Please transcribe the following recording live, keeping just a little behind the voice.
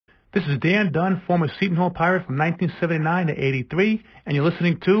This is Dan Dunn, former Seton Hall Pirate from 1979 to 83, and you're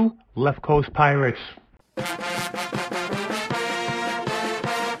listening to Left Coast Pirates. Jordan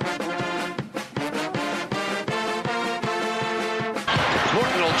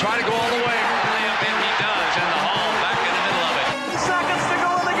will try to go all the way. Layup in, he does, and the Hall back in the middle of it. Seconds to go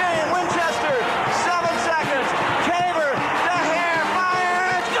in the game. Winchester, 7 seconds. Caver, the hair,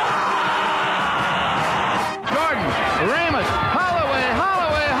 fires. Jordan, Ramus, Holloway,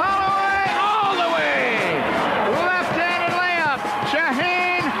 all the way. Left-handed layup,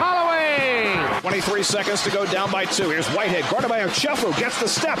 Shaheen Holloway. 23 seconds to go, down by 2. Here's Whitehead, guarded by Ochefu, gets the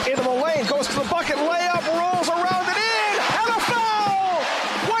step into the lane, goes to the bucket, layup, rolls around and in, and a foul!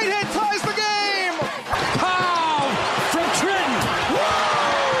 Whitehead ties the game! Pow! From Trenton! Woo!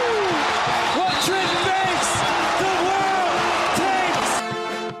 What Trenton makes, the world takes!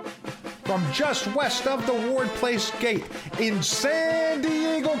 From just west of the Ward Place Gate in San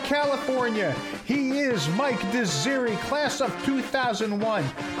Diego, California, he is Mike Desiri, class of 2001.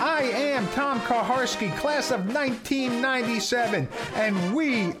 I am Tom Kaharski, class of 1997, and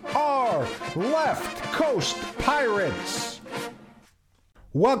we are Left Coast Pirates.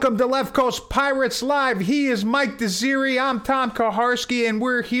 Welcome to Left Coast Pirates Live. He is Mike Desiri. I'm Tom Kaharski, and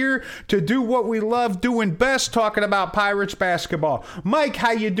we're here to do what we love doing best, talking about Pirates basketball. Mike,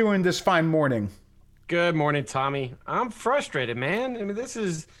 how you doing this fine morning? Good morning, Tommy. I'm frustrated, man. I mean, this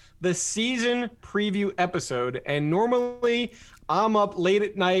is the season preview episode, and normally I'm up late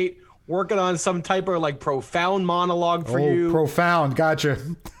at night working on some type of like profound monologue for you. Profound, gotcha.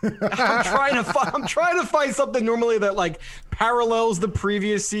 I'm trying to find something normally that like parallels the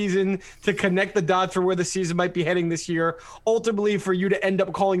previous season to connect the dots for where the season might be heading this year. Ultimately, for you to end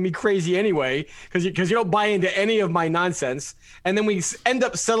up calling me crazy anyway, because you don't buy into any of my nonsense, and then we end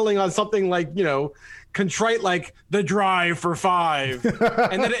up settling on something like, you know, contrite, like the drive for 5,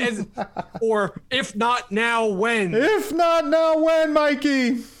 and then it ends, or if not now, when? If not now, when,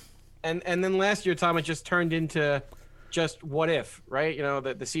 Mikey? And then last year, Tom, it just turned into just what if, right? You know,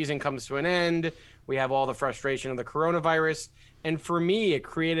 the season comes to an end. We have all the frustration of the coronavirus. And for me, it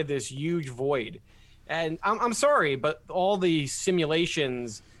created this huge void. And I'm sorry, but all the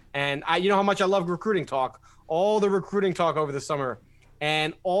simulations and you know how much I love recruiting talk, all the recruiting talk over the summer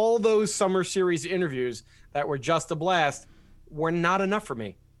and all those summer series interviews that were just a blast were not enough for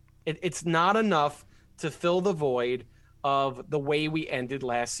me. It's not enough to fill the void of the way we ended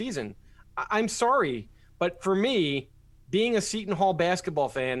last season. I'm sorry, but for me, being a Seton Hall basketball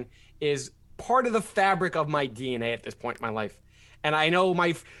fan is part of the fabric of my DNA at this point in my life. And I know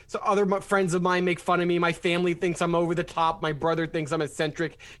other friends of mine make fun of me. My family thinks I'm over the top. My brother thinks I'm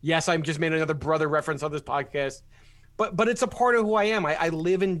eccentric. Yes, I just made another brother reference on this podcast. But it's a part of who I am. I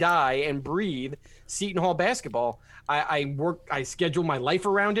live and die and breathe Seton Hall basketball. I schedule my life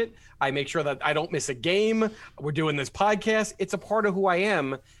around it. I make sure that I don't miss a game. We're doing this podcast. It's a part of who I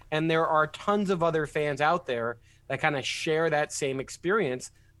am. And there are tons of other fans out there that kind of share that same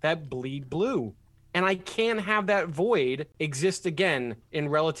experience, that bleed blue. And I can't have that void exist again in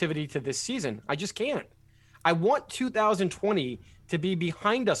relativity to this season. I just can't. I want 2020 to be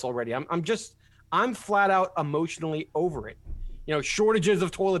behind us already. I'm flat out emotionally over it. You know, shortages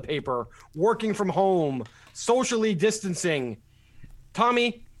of toilet paper, working from home, socially distancing.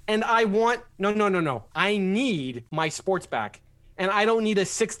 Tommy, and I want, no. I need my sports back. And I don't need a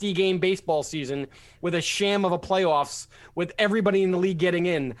 60-game baseball season with a sham of a playoffs with everybody in the league getting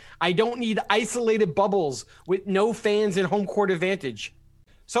in. I don't need isolated bubbles with no fans and home court advantage.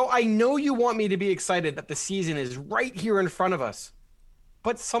 So I know you want me to be excited that the season is right here in front of us.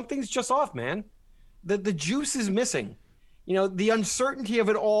 But something's just off, man. The juice is missing. You know, the uncertainty of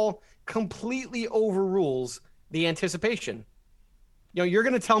it all completely overrules the anticipation. You know, you're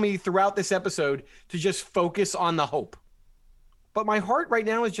going to tell me throughout this episode to just focus on the hope. But my heart right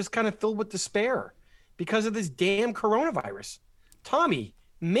now is just kind of filled with despair because of this damn coronavirus. Tommy,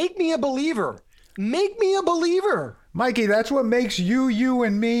 make me a believer. Make me a believer. Mikey, that's what makes you,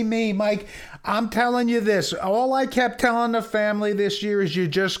 and me, Mike. I'm telling you this. All I kept telling the family this year is you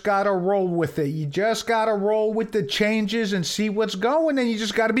just got to roll with it. You just got to roll with the changes and see what's going, and you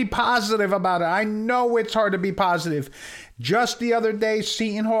just got to be positive about it. I know it's hard to be positive. Just the other day,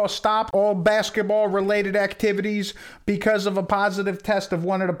 Seton Hall stopped all basketball-related activities because of a positive test of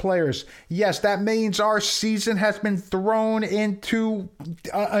one of the players. Yes, that means our season has been thrown into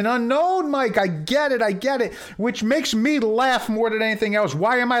an unknown, Mike. I get it, which makes me laugh more than anything else.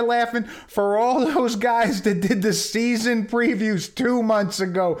 Why am I laughing? For for all those guys that did the season previews 2 months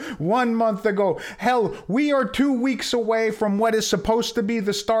ago, 1 month ago. Hell, we are 2 weeks away from what is supposed to be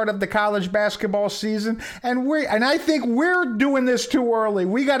the start of the college basketball season, and I think we're doing this too early.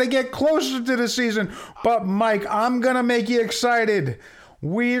 We got to get closer to the season. But Mike, I'm going to make you excited.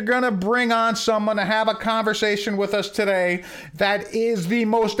 We're going to bring on someone to have a conversation with us today that is the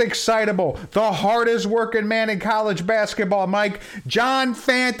most excitable, the hardest working man in college basketball, Mike. John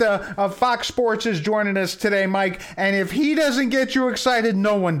Fanta of Fox Sports is joining us today, Mike. And if he doesn't get you excited,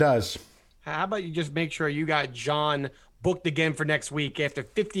 no one does. How about you just make sure you got John booked again for next week after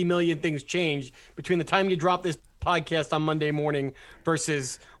 50 million things changed between the time you drop this podcast on Monday morning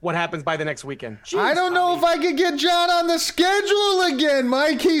versus what happens by the next weekend. Jeez, I don't know if I could get John on the schedule again,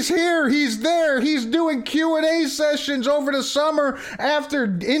 Mike. He's here. He's there. He's doing Q&A sessions over the summer after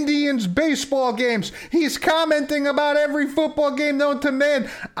Indians baseball games. He's commenting about every football game known to man.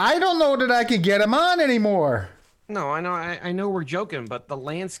 I don't know that I can get him on anymore. No, I know we're joking, but the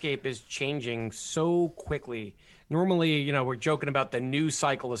landscape is changing so quickly. Normally, we're joking about the news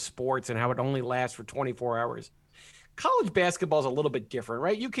cycle of sports and how it only lasts for 24 hours. College basketball is a little bit different,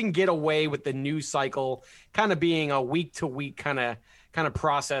 right? You can get away with the news cycle kind of being a week-to-week kind of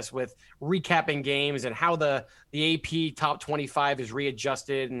process with recapping games and how the AP top 25 is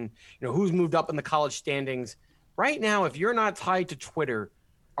readjusted and who's moved up in the college standings. Right now, if you're not tied to Twitter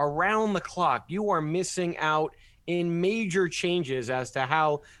around the clock, you are missing out in major changes as to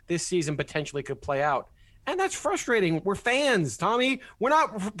how this season potentially could play out. And that's frustrating. We're fans, Tommy. We're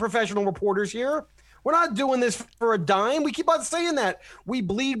not professional reporters here. We're not doing this for a dime. We keep on saying that. We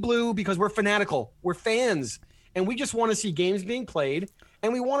bleed blue because we're fanatical. We're fans. And we just want to see games being played.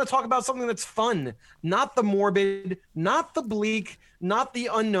 And we want to talk about something that's fun, not the morbid, not the bleak, not the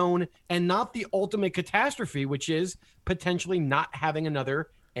unknown, and not the ultimate catastrophe, which is potentially not having another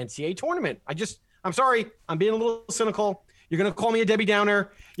NCAA tournament. I'm sorry. I'm being a little cynical. You're going to call me a Debbie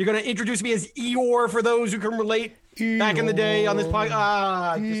Downer. You're going to introduce me as Eeyore for those who can relate. Eeyore. Back in the day on this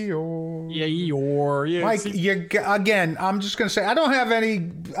podcast. Eeyore. Yeah, Eeyore. Yeah, Mike, again, I'm just going to say, I don't have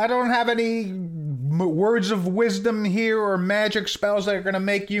any words of wisdom here or magic spells that are going to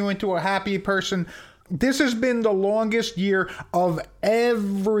make you into a happy person. This has been the longest year of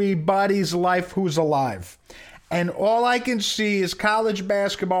everybody's life who's alive. And all I can see is college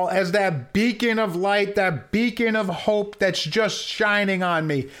basketball as that beacon of light, that beacon of hope that's just shining on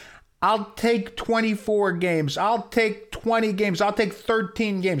me. I'll take 24 games. I'll take 20 games. I'll take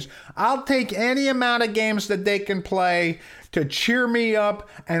 13 games. I'll take any amount of games that they can play to cheer me up,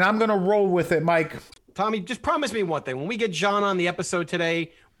 and I'm going to roll with it, Mike. Tommy, just promise me one thing. When we get John on the episode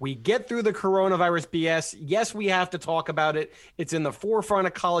today, we get through the coronavirus BS. Yes, we have to talk about it. It's in the forefront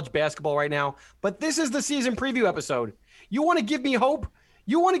of college basketball right now. But this is the season preview episode. You want to give me hope?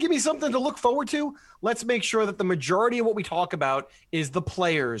 You want to give me something to look forward to? Let's make sure that the majority of what we talk about is the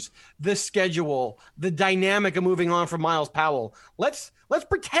players, the schedule, the dynamic of moving on from Miles Powell. Let's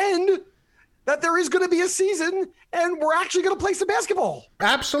pretend that there is going to be a season and we're actually going to play some basketball.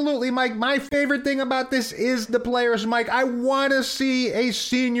 Absolutely, Mike. My favorite thing about this is the players, Mike. I want to see a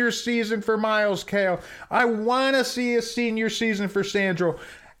senior season for Miles Cale. I want to see a senior season for Sandro.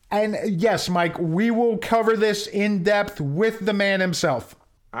 And yes, Mike, we will cover this in depth with the man himself.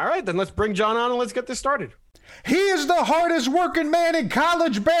 All right, then let's bring John on and let's get this started. He is the hardest working man in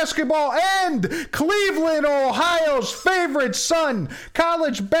college basketball and Cleveland, Ohio's favorite son.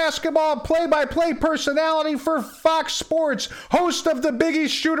 College basketball play-by-play personality for Fox Sports, host of the Big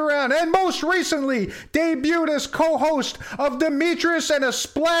East Shoot-Around, and most recently debuted as co-host of Demetrius and a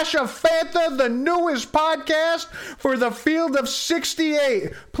Splash of Fanta, the newest podcast for the Field of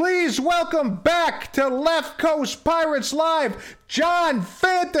 68. Please welcome back to Left Coast Pirates Live, John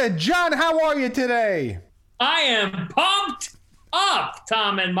Fanta. John, how are you today? I am pumped up,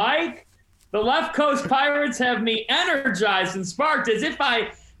 Tom and Mike. The Left Coast Pirates have me energized and sparked as if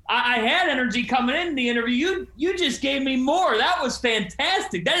I had energy coming in the interview. You just gave me more. That was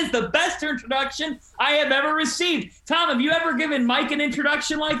fantastic. That is the best introduction I have ever received. Tom, have you ever given Mike an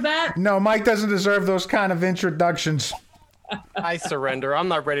introduction like that? No, Mike doesn't deserve those kind of introductions. I surrender. I'm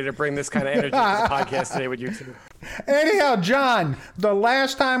not ready to bring this kind of energy to the podcast today with you two. Anyhow, John, the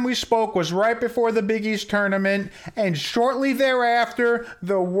last time we spoke was right before the Big East tournament, and shortly thereafter,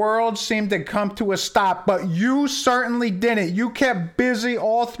 the world seemed to come to a stop, but you certainly didn't. You kept busy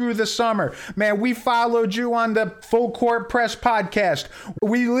all through the summer. Man, we followed you on the Full Court Press podcast.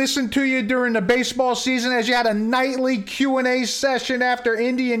 We listened to you during the baseball season as you had a nightly Q&A session after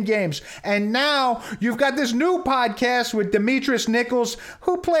Indian games, and now you've got this new podcast with Demetrius Nichols,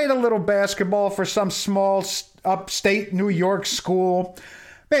 who played a little basketball for some small upstate New York school.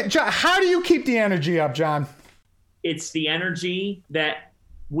 Man, John, how do you keep the energy up, John? It's the energy that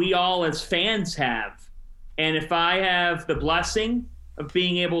we all as fans have. And if I have the blessing of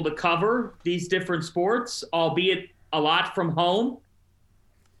being able to cover these different sports, albeit a lot from home,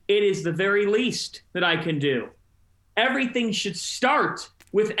 it is the very least that I can do. Everything should start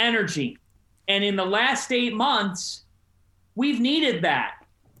with energy. And in the last 8 months, we've needed that.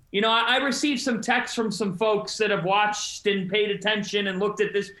 I received some texts from some folks that have watched and paid attention and looked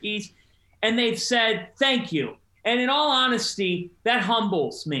at this piece, and they've said, thank you. And in all honesty, that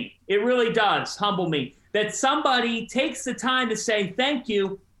humbles me. It really does humble me that somebody takes the time to say thank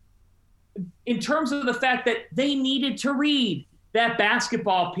you in terms of the fact that they needed to read that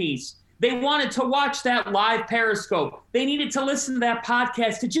basketball piece. They wanted to watch that live Periscope. They needed to listen to that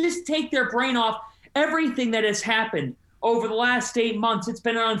podcast to just take their brain off everything that has happened over the last 8 months. It's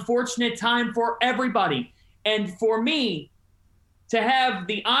been an unfortunate time for everybody. And for me, to have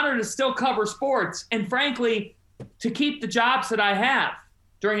the honor to still cover sports and, frankly, to keep the jobs that I have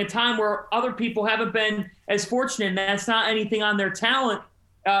during a time where other people haven't been as fortunate, and that's not anything on their talent.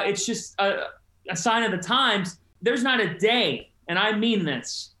 It's just a sign of the times. There's not a day, and I mean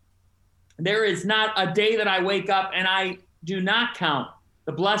this, there is not a day that I wake up and I do not count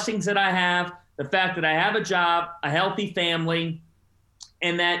the blessings that I have, the fact that I have a job, a healthy family,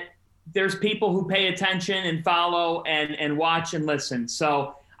 and that there's people who pay attention and follow and watch and listen.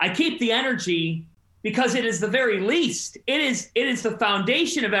 So I keep the energy because it is the very least. It is the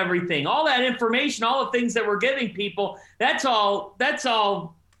foundation of everything. All that information, all the things that we're giving people, that's all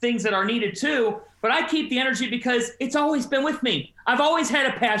things that are needed too. But I keep the energy because it's always been with me. I've always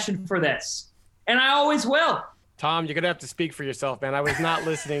had a passion for this, and I always will. Tom, you're going to have to speak for yourself, man. I was not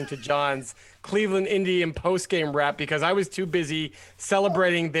listening to John's Cleveland Indian postgame rap because I was too busy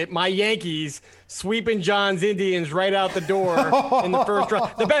celebrating that my Yankees sweeping John's Indians right out the door in the first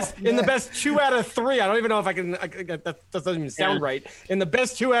round. The best 2 out of 3. I don't even know if I can. That doesn't even sound right. In the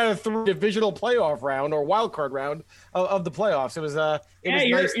best 2 out of 3 divisional playoff round or wild card round of the playoffs, it was.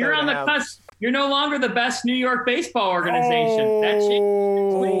 You're on the cusp. You're no longer the best New York baseball organization. That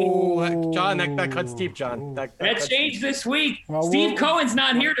changed. John, that cuts deep, John. That changed this week. Steve Cohen's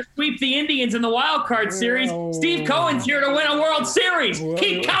not here to sweep the Indians in the wild card series. Steve Cohen's here to win a World Series.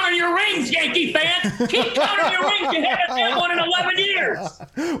 Keep counting your rings, Yankee fans. Keep counting your rings. You haven't had one in 11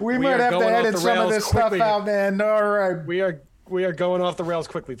 years. We might have to edit some of this stuff out, man. All right. We are going off the rails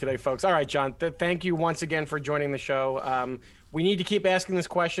quickly today, folks. All right, John, thank you once again for joining the show. We need to keep asking this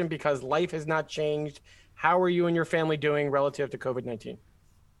question because life has not changed. How are you and your family doing relative to COVID-19?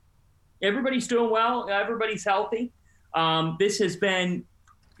 Everybody's doing well. Everybody's healthy. This has been,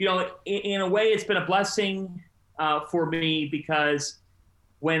 in a way, it's been a blessing for me because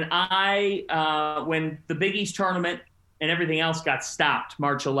when the Big East tournament and everything else got stopped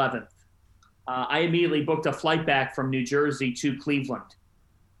March 11th, I immediately booked a flight back from New Jersey to Cleveland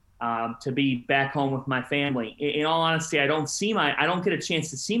to be back home with my family. In all honesty, I don't get a chance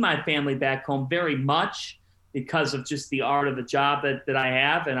to see my family back home very much because of just the art of the job that I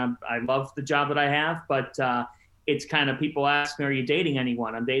have, and I love the job that I have. But it's kind of, people ask me, "Are you dating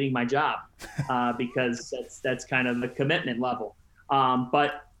anyone?" I'm dating my job because that's kind of the commitment level.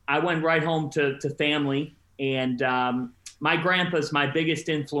 But I went right home to family, and my grandpa's my biggest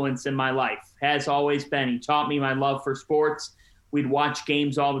influence in my life, has always been. He taught me my love for sports. We'd watch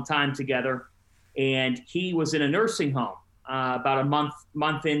games all the time together, and he was in a nursing home about a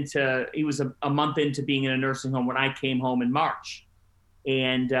month into. He was a month into being in a nursing home when I came home in March,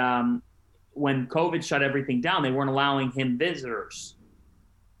 and when COVID shut everything down, they weren't allowing him visitors.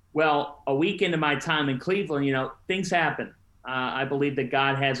 Well, a week into my time in Cleveland, things happen. I believe that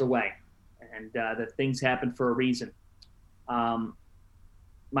God has a way, and that things happen for a reason.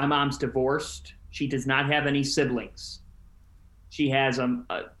 My mom's divorced. She does not have any siblings. She has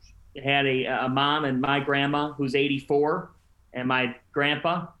had a mom and my grandma who's 84, and my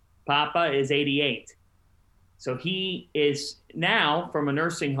grandpa, Papa, is 88. So he is now, from a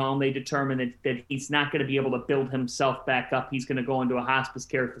nursing home, they determined that he's not going to be able to build himself back up. He's going to go into a hospice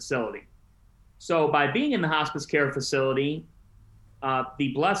care facility. So by being in the hospice care facility,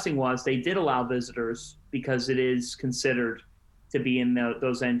 the blessing was they did allow visitors because it is considered to be in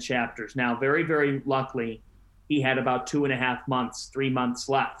those end chapters. Now, very, very luckily, he had about 2.5 months, 3 months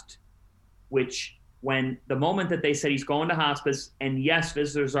left, which when the moment that they said he's going to hospice, and yes,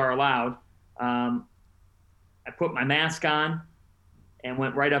 visitors are allowed, I put my mask on and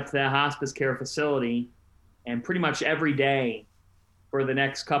went right up to that hospice care facility, and pretty much every day for the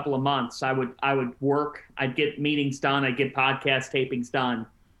next couple of months, I would work, I'd get meetings done, I'd get podcast tapings done,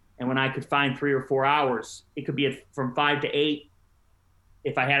 and when I could find 3 or 4 hours, it could be from 5 to 8,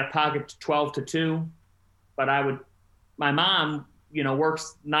 if I had a pocket 12 to 2, but my mom,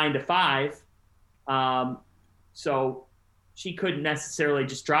 works 9 to 5. So she couldn't necessarily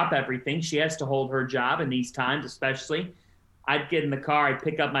just drop everything. She has to hold her job in these times, especially. I'd get in the car, I'd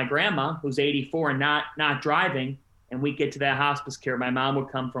pick up my grandma, who's 84 and not driving, and we'd get to that hospice care. My mom would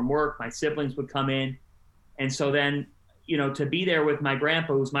come from work, my siblings would come in. And so then, to be there with my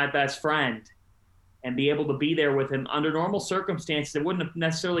grandpa, who's my best friend, and be able to be there with him under normal circumstances, it wouldn't have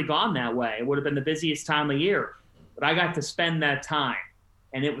necessarily gone that way. It would have been the busiest time of year. But I got to spend that time.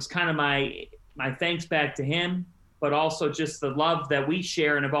 And it was kind of my thanks back to him, but also just the love that we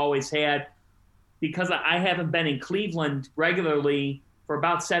share and have always had. Because I haven't been in Cleveland regularly for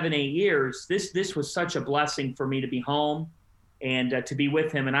about 7-8 years, this was such a blessing for me to be home and to be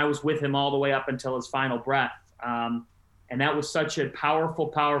with him. And I was with him all the way up until his final breath. And that was such a powerful,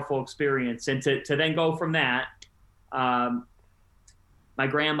 powerful experience. And to then go from that, my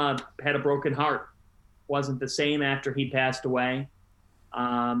grandma had a broken heart. Wasn't the same after he passed away.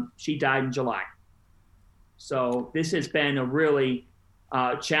 She died in July. So this has been a really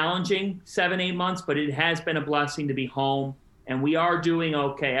challenging 7-8 months, but it has been a blessing to be home. And we are doing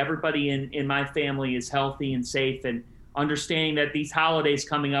okay. Everybody in my family is healthy and safe, and understanding that these holidays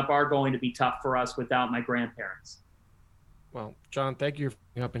coming up are going to be tough for us without my grandparents. Well, John, thank you for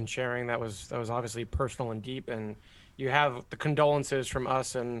coming up and sharing. That was obviously personal and deep, and you have the condolences from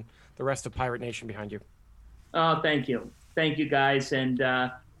us and the rest of Pirate Nation behind you. Oh, thank you. Thank you, guys. And,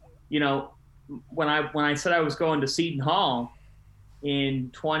 when I said I was going to Seton Hall in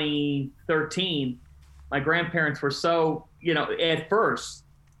 2013, my grandparents were so, at first,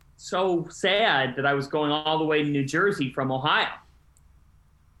 so sad that I was going all the way to New Jersey from Ohio.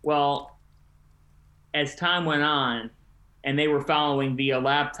 Well, as time went on, and they were following via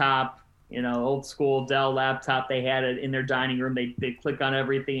laptop, old school Dell laptop. They had it in their dining room. They'd click on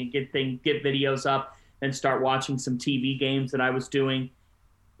everything and get videos up and start watching some TV games that I was doing.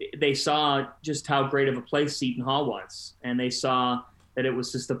 They saw just how great of a place Seton Hall was, and they saw that it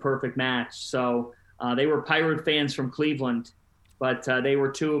was just the perfect match. So they were Pirate fans from Cleveland, but they were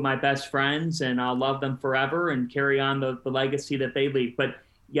two of my best friends, and I'll love them forever and carry on the legacy that they leave. But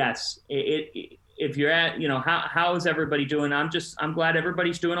yes, if you're at, how is everybody doing? I'm glad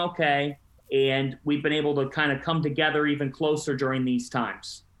everybody's doing okay. And we've been able to kind of come together even closer during these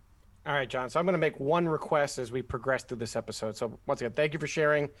times. All right, John. So I'm going to make one request as we progress through this episode. So once again, thank you for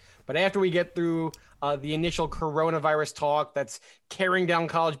sharing. But after we get through the initial coronavirus talk that's carrying down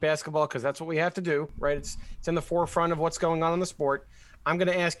college basketball, because that's what we have to do, right? It's in the forefront of what's going on in the sport. I'm going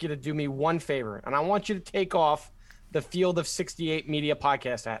to ask you to do me one favor, and I want you to take off the Field of 68 Media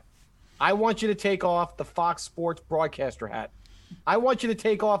podcast hat. I want you to take off the Fox Sports broadcaster hat. I want you to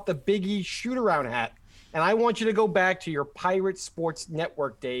take off the Big E shoot-around hat. And I want you to go back to your Pirate Sports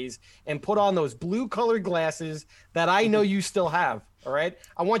Network days and put on those blue-colored glasses that I know you still have, all right?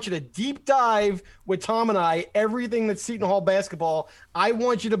 I want you to deep dive with Tom and I everything that's Seton Hall basketball. I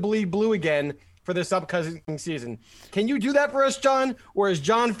want you to bleed blue again for this upcoming season. Can you do that for us, John? Or has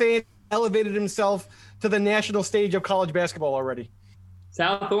John Fan elevated himself to the national stage of college basketball already?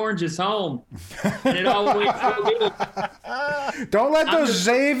 South Orange is home. And it always will be. Don't let those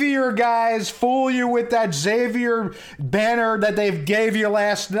Xavier guys fool you with that Xavier banner that they gave you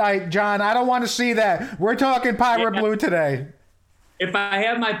last night, John. I don't want to see that. We're talking Pirate Blue today. If I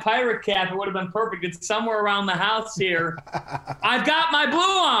had my pirate cap, it would have been perfect. It's somewhere around the house here. I've got my blue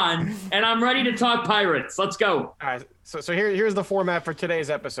on, and I'm ready to talk Pirates. Let's go. All right. So here's the format for today's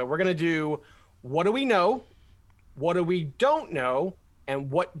episode. We're going to do what do we know, what do we don't know,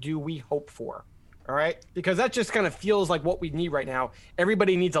 and what do we hope for? All right? Because that just kind of feels like what we need right now.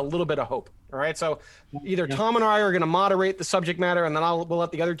 Everybody needs a little bit of hope. All right? So either Tom and I are going to moderate the subject matter, and then we'll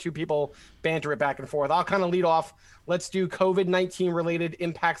let the other two people banter it back and forth. I'll kind of lead off. Let's do COVID-19 related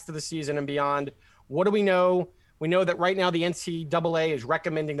impacts to the season and beyond. What do we know? We know that right now the NCAA is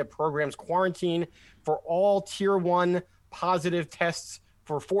recommending that programs quarantine for all Tier 1 positive tests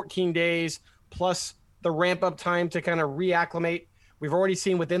for 14 days, plus the ramp-up time to kind of reacclimate. We've already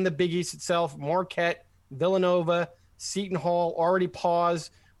seen within the Big East itself, Marquette, Villanova, Seton Hall already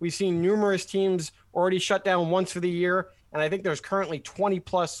paused. We've seen numerous teams already shut down once for the year, and I think there's currently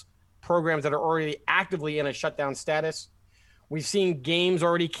 20-plus programs that are already actively in a shutdown status. We've seen games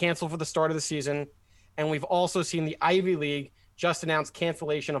already canceled for the start of the season, and we've also seen the Ivy League just announce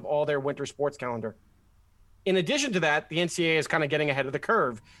cancellation of all their winter sports calendar. In addition to that, the NCAA is kind of getting ahead of the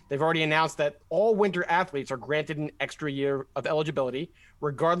curve. They've already announced that all winter athletes are granted an extra year of eligibility,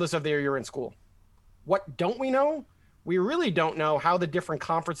 regardless of their year in school. What don't we know? We really don't know how the different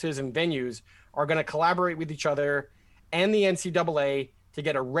conferences and venues are going to collaborate with each other and the NCAA to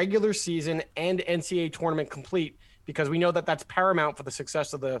get a regular season and NCAA tournament complete, because we know that that's paramount for the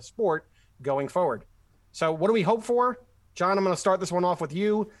success of the sport going forward. So what do we hope for? John, I'm going to start this one off with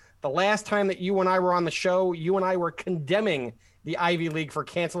you. The last time that you and I were on the show, you and I were condemning the Ivy League for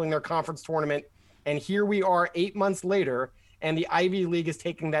canceling their conference tournament. And here we are 8 months later, and the Ivy League is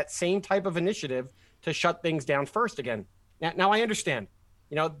taking that same type of initiative to shut things down first again. Now I understand,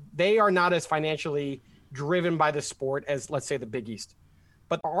 they are not as financially driven by the sport as, let's say, the Big East.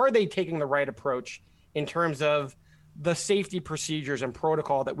 But are they taking the right approach in terms of the safety procedures and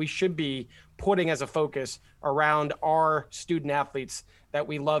protocol that we should be putting as a focus around our student athletes that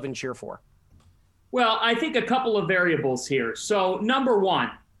we love and cheer for? Well, I think a couple of variables here. So number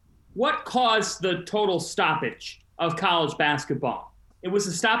one, what caused the total stoppage of college basketball? It was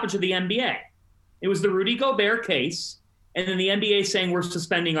the stoppage of the NBA. It was the Rudy Gobert case, and then the NBA saying we're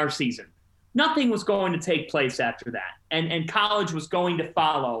suspending our season. Nothing was going to take place after that, and college was going to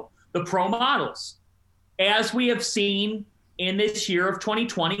follow the pro models. As we have seen in this year of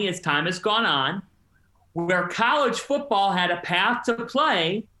 2020, as time has gone on, where college football had a path to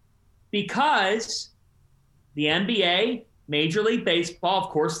play because the NBA, Major League Baseball, of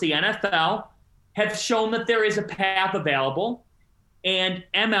course, the NFL, have shown that there is a path available. And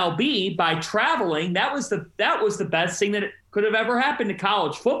MLB, by traveling, that was the best thing that could have ever happened to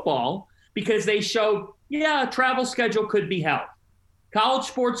college football, because they showed, a travel schedule could be held. College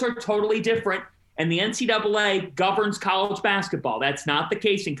sports are totally different, and the NCAA governs college basketball. That's not the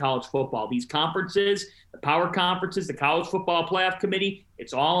case in college football. These conferences, the power conferences, the College Football Playoff Committee,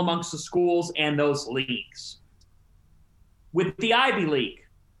 it's all amongst the schools and those leagues. With the Ivy League,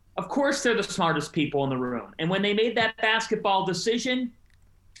 of course, they're the smartest people in the room. And when they made that basketball decision,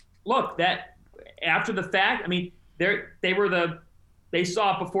 look, that after the fact, I mean, they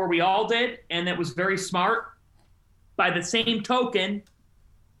saw it before we all did, and it was very smart. By the same token,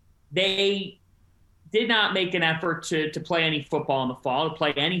 they did not make an effort to play any football in the fall, to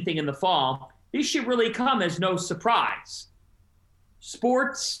play anything in the fall. This should really come as no surprise.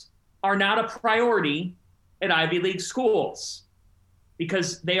 Sports are not a priority at Ivy League schools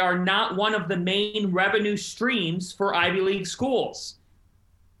because they are not one of the main revenue streams for Ivy League schools,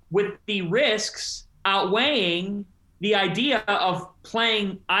 with the risks outweighing the idea of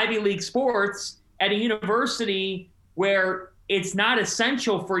playing Ivy League sports at a university where it's not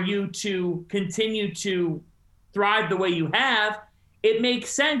essential for you to continue to thrive the way you have. It makes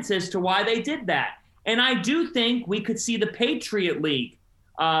sense as to why they did that. And I do think we could see the Patriot League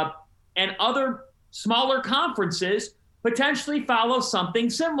and other smaller conferences potentially follow something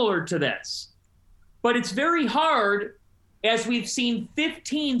similar to this. But it's very hard, as we've seen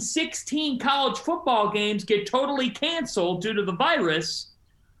 15, 16 college football games get totally canceled due to the virus,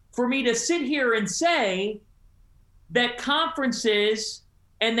 for me to sit here and say that conferences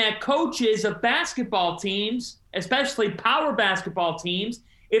and that coaches of basketball teams, especially power basketball teams,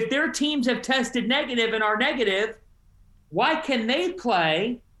 if their teams have tested negative and are negative, why can they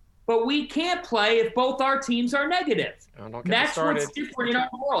play, but we can't play if both our teams are negative? That's what's different in our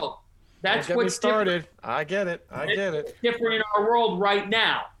world. That's what's different. I get it. Different in our world right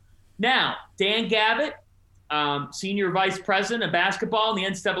now. Now, Dan Gavitt, senior vice president of basketball in the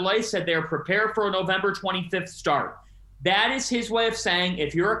NCAA, said they're prepared for a November 25th start. That is his way of saying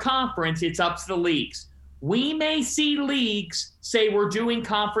if you're a conference, it's up to the leagues. We may see leagues say we're doing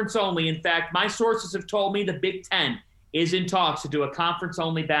conference only. In fact, my sources have told me the Big Ten is in talks to do a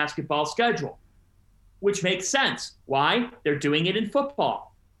conference-only basketball schedule, which makes sense. Why? They're doing it in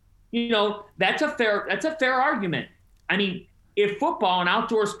football. That's a fair argument. I mean, if football, an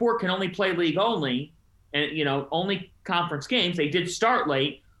outdoor sport, can only play league only, and only conference games, they did start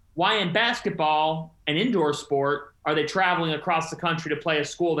late. Why in basketball, an indoor sport, are they traveling across the country to play a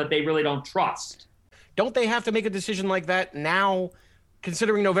school that they really don't trust? Don't they have to make a decision like that now,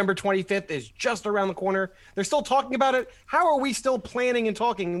 considering November 25th is just around the corner? They're still talking about it. How are we still planning and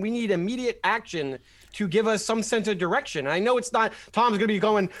talking? We need immediate action to give us some sense of direction. I know it's not, Tom's going to be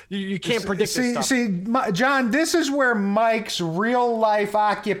going, you can't predict this stuff. See, John, this is where Mike's real life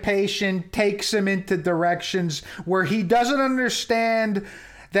occupation takes him into directions where he doesn't understand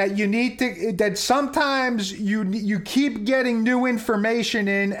that that sometimes you keep getting new information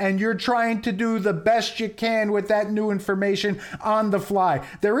in and you're trying to do the best you can with that new information on the fly.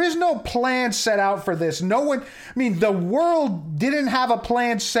 There is no plan set out for this. The world didn't have a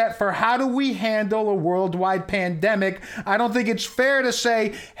plan set for how do we handle a worldwide pandemic. I don't think it's fair to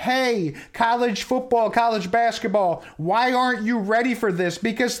say, hey, college football, college basketball, why aren't you ready for this?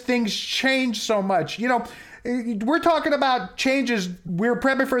 Because things change so much. We're talking about changes. We're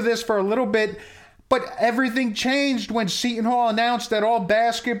prepping for this for a little bit. But everything changed when Seton Hall announced that all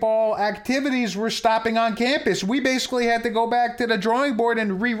basketball activities were stopping on campus. We basically had to go back to the drawing board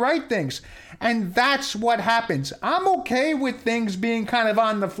and rewrite things. And that's what happens. I'm okay with things being kind of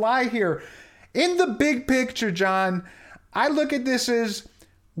on the fly here. In the big picture, John, I look at this as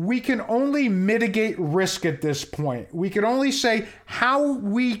we can only mitigate risk at this point. We can only say how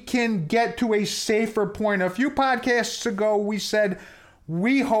we can get to a safer point. A few podcasts ago, we said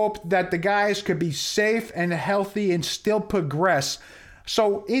we hoped that the guys could be safe and healthy and still progress.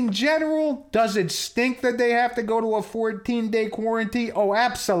 So in general, does it stink that they have to go to a 14-day quarantine? Oh,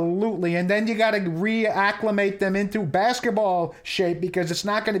 absolutely. And then you got to reacclimate them into basketball shape because it's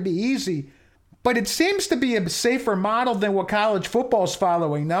not going to be easy. But it seems to be a safer model than what college football's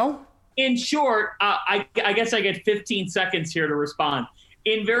following, no? In short, I guess I get 15 seconds here to respond.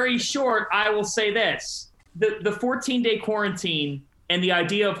 In very short, I will say this. The 14-day quarantine and the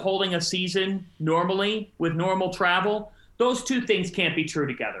idea of holding a season normally with normal travel, those two things can't be true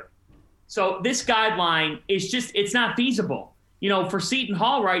together. So this guideline is just, it's not feasible. You know, for Seton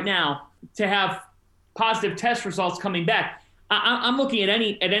Hall right now to have positive test results coming back, I'm looking at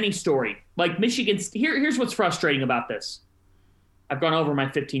any story. Like Michigan, here's what's frustrating about this. I've gone over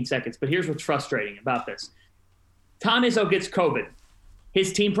my 15 seconds, but here's what's frustrating about this. Tom Izzo gets COVID.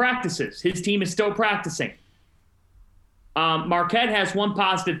 His team practices. His team is still practicing. Marquette has one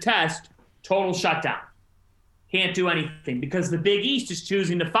positive test, total shutdown. Can't do anything because the Big East is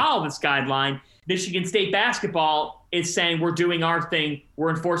choosing to follow this guideline. Michigan State basketball is saying we're doing our thing. We're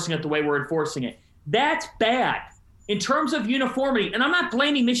enforcing it the way we're enforcing it. That's bad. In terms of uniformity, and I'm not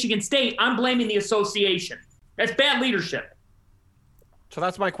blaming Michigan State, I'm blaming the association. That's bad leadership. So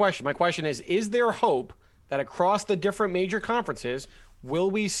that's my question. My question is there hope that across the different major conferences,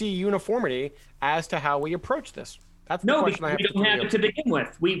 will we see uniformity as to how we approach this? That's the question I have. We don't have it to begin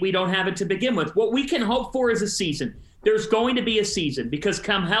with. We don't have it to begin with. What we can hope for is a season. There's going to be a season because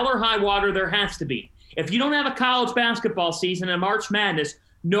come hell or high water, there has to be. If you don't have a college basketball season and March Madness,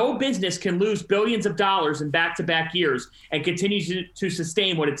 no business can lose billions of dollars in back-to-back years and continue to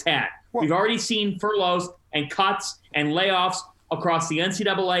sustain what it's had. We've already seen furloughs and cuts and layoffs across the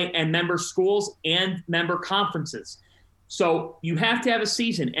NCAA and member schools and member conferences. So you have to have a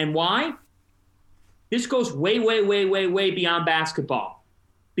season. And why? This goes way, way, way, way, way beyond basketball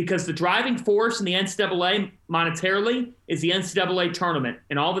because the driving force in the NCAA monetarily is the NCAA tournament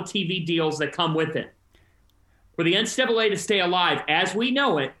and all the TV deals that come with it. For the NCAA to stay alive as we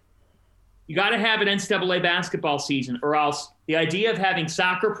know it, you got to have an NCAA basketball season or else the idea of having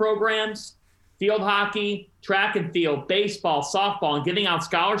soccer programs, field hockey, track and field, baseball, softball, and giving out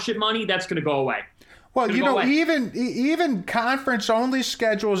scholarship money, that's going to go away. Well, you know, even conference-only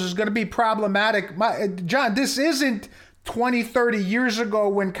schedules is going to be problematic. John, this isn't 20, 30 years ago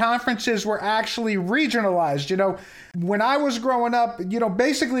when conferences were actually regionalized. You know, when I was growing up, you know,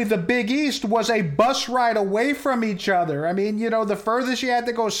 basically the Big East was a bus ride away from each other. I mean, you know, the furthest you had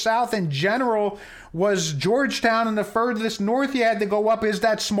to go south in general was Georgetown, and the furthest north you had to go up is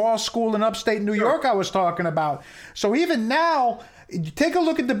that small school in upstate New York I was talking about. So even now, take a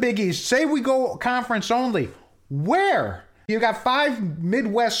look at the Big East. Say we go conference only. Where? You've got 5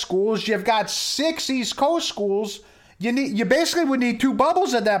 Midwest schools. You've got 6 East Coast schools. You basically would need 2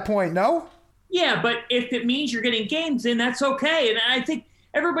 bubbles at that point, no? Yeah, but if it means you're getting games in, that's okay. And I think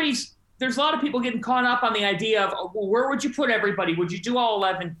there's a lot of people getting caught up on the idea of, well, where would you put everybody? Would you do all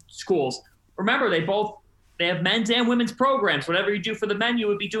 11 schools? Remember, they have men's and women's programs. Whatever you do for the men, you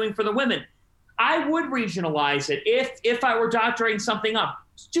would be doing for the women. I would regionalize it if I were doctoring something up.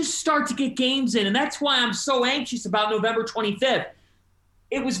 Just start to get games in. And that's why I'm so anxious about November 25th.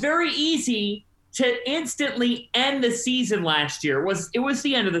 It was very easy to instantly end the season last year. It was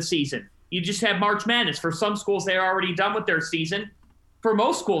the end of the season. You just had March Madness. For some schools, they're already done with their season. For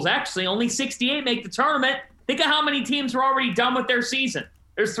most schools, actually, only 68 make the tournament. Think of how many teams are already done with their season.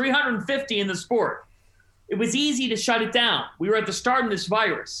 There's 350 in the sport. It was easy to shut it down. We were at the start of this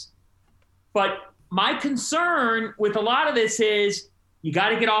virus. But my concern with a lot of this is you got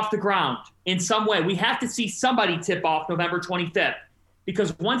to get off the ground in some way. We have to see somebody tip off November 25th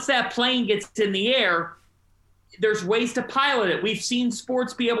because once that plane gets in the air, there's ways to pilot it. We've seen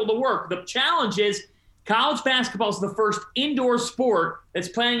sports be able to work. The challenge is college basketball is the first indoor sport that's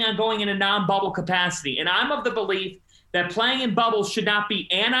planning on going in a non-bubble capacity. And I'm of the belief that playing in bubbles should not be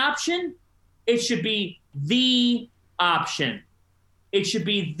an option. It should be the option. It should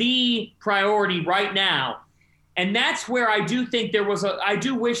be the priority right now. And that's where I do think I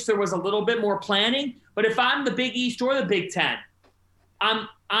do wish there was a little bit more planning. But if I'm the Big East or the Big Ten, I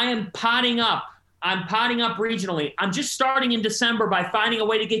am potting up. I'm potting up regionally. I'm just starting in December by finding a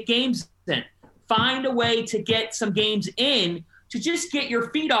way to get games in. find a way to get some games in to just get your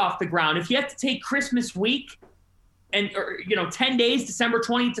feet off the ground. If you have to take Christmas week and 10 days, December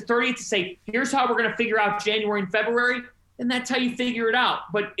 20th to 30th, to say, here's how we're going to figure out January and February, then that's how you figure it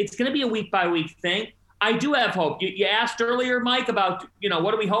out. But it's going to be a week-by-week thing. I do have hope. You asked earlier, Mike, about,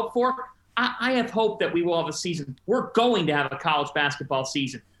 what do we hope for? I have hope that we will have a season. We're going to have a college basketball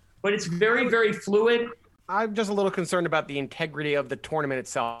season. But it's very, very fluid. I'm just a little concerned about the integrity of the tournament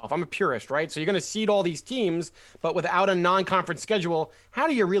itself. I'm a purist, right? So you're going to seed all these teams, but without a non-conference schedule, how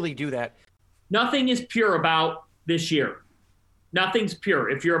do you really do that? Nothing is pure about this year. Nothing's pure.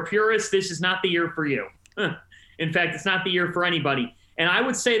 If you're a purist, this is not the year for you. In fact, it's not the year for anybody. And I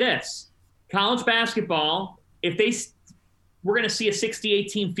would say this, college basketball, we're going to see a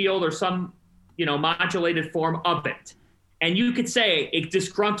 68-team field or some, modulated form of it. And you could say it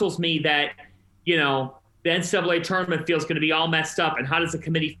disgruntles me that, the NCAA tournament feels going to be all messed up, and how does the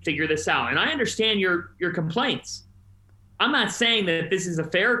committee figure this out? And I understand your complaints. I'm not saying that this is a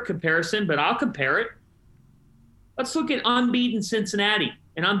fair comparison, but I'll compare it. Let's look at unbeaten Cincinnati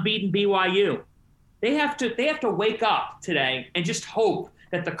and unbeaten BYU. They have to wake up today and just hope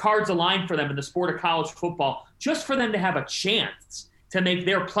that the cards align for them in the sport of college football, just for them to have a chance to make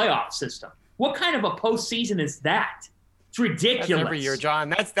their playoff system. What kind of a postseason is that? It's ridiculous. That's every year,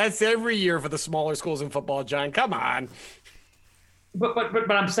 John. That's every year for the smaller schools in football, John. Come on.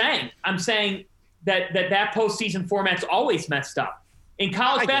 But I'm saying that postseason format's always messed up. In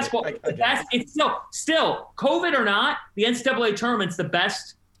college basketball, it's still COVID or not, the NCAA tournament's the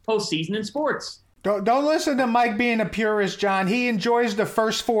best postseason in sports. Don't listen to Mike being a purist, John. He enjoys the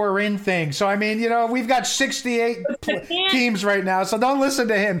first four in thing. So, we've got 68 teams right now, so don't listen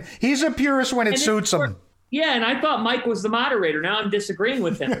to him. He's a purist when it suits him. Yeah, and I thought Mike was the moderator. Now I'm disagreeing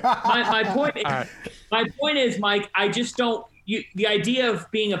with him. My point is, Mike, I just don't – the idea of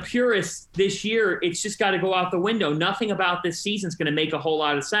being a purist this year, it's just got to go out the window. Nothing about this season is going to make a whole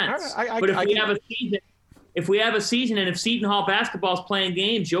lot of sense. But if we have a season and if Seton Hall basketball is playing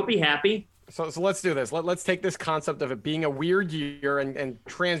games, you'll be happy. So let's do this. Let's take this concept of it being a weird year and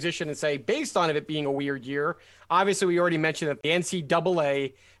transition and say, based on it being a weird year, obviously we already mentioned that the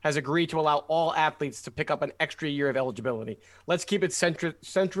NCAA has agreed to allow all athletes to pick up an extra year of eligibility. Let's keep it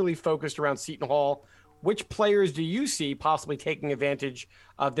centrally focused around Seton Hall. Which players do you see possibly taking advantage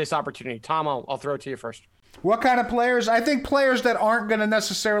of this opportunity? Tom, I'll throw it to you first. What kind of players? I think players that aren't going to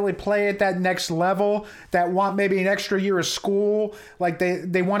necessarily play at that next level, that want maybe an extra year of school, like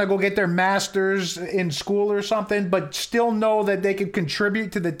they want to go get their master's in school or something, but still know that they could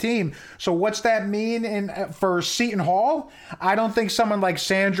contribute to the team. So what's that mean for Seton Hall? I don't think someone like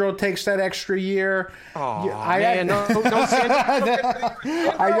Sandro takes that extra year. Oh, man, no Sandro.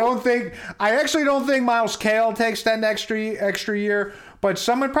 I actually don't think Miles Cale takes that extra year. But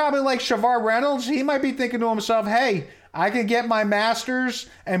someone probably like Shavar Reynolds, he might be thinking to himself, hey, I can get my master's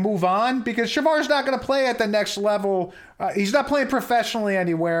and move on, because Shavar's not going to play at the next level. He's not playing professionally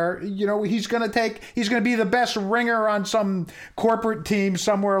anywhere. He's going to be the best ringer on some corporate team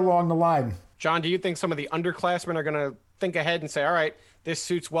somewhere along the line. John, do you think some of the underclassmen are going to think ahead and say, all right, this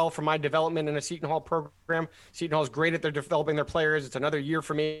suits well for my development in a Seton Hall program? Seton Hall's great at developing their players. It's another year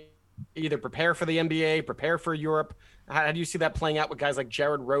for me. Either prepare for the NBA, prepare for Europe. How do you see that playing out with guys like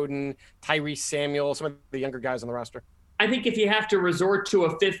Jared Roden, Tyrese Samuel, some of the younger guys on the roster? I think if you have to resort to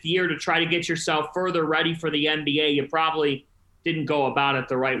a fifth year to try to get yourself further ready for the NBA, you probably didn't go about it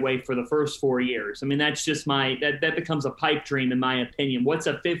the right way for the first 4 years. That's just that becomes a pipe dream in my opinion. What's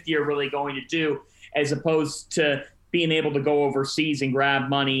a fifth year really going to do, as opposed to being able to go overseas and grab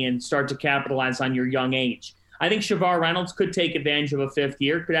money and start to capitalize on your young age? I think Shavar Reynolds could take advantage of a fifth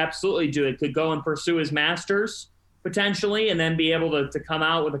year, could absolutely do it, could go and pursue his master's potentially, and then be able to come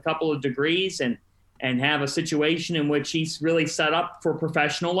out with a couple of degrees and have a situation in which he's really set up for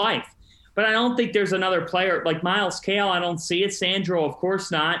professional life. But I don't think there's another player like Miles Cale. I don't see it. Sandro, of course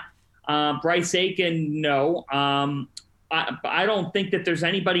not. Bryce Aiken, no. I don't think that there's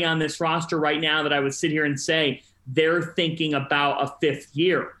anybody on this roster right now that I would sit here and say they're thinking about a fifth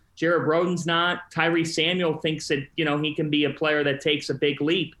year. Jared Roden's not. Tyrese Samuel thinks that, he can be a player that takes a big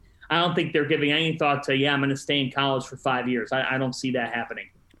leap. I don't think they're giving any thought to, I'm going to stay in college for 5 years. I don't see that happening.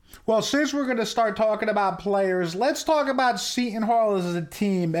 Well, since we're going to start talking about players, let's talk about Seton Hall as a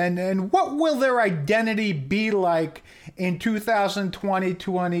team and what will their identity be like in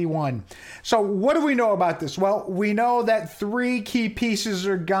 2020-21. So what do we know about this? Well, we know that 3 key pieces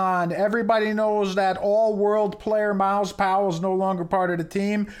are gone. Everybody knows that all-world player Miles Powell is no longer part of the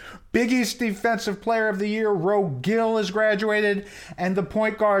team. Big East Defensive Player of the Year, Roe Gill, has graduated, and the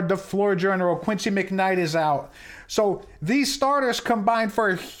point guard, the floor general, Quincy McKnight, is out. So these starters combined for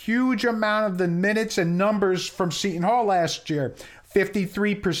a huge amount of the minutes and numbers from Seton Hall last year.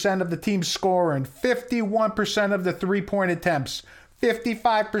 53% of the team's scoring, 51% of the three-point attempts,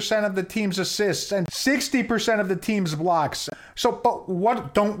 55% of the team's assists, and 60% of the team's blocks. So, but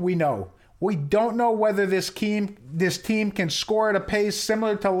what don't we know? We don't know whether this team can score at a pace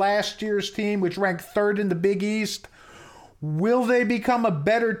similar to last year's team, which ranked 3rd in the Big East. Will they become a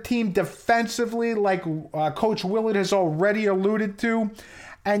better team defensively, like Coach Willard has already alluded to?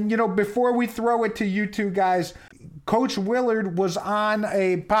 And, before we throw it to you two guys, Coach Willard was on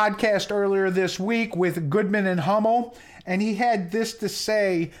a podcast earlier this week with Goodman and Hummel, and he had this to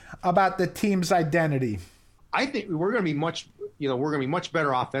say about the team's identity. I think we're going to be much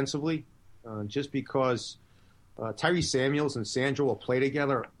better offensively, just because Tyrese Samuels and Sandro will play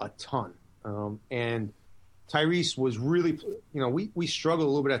together a ton, and Tyrese was really, we struggled a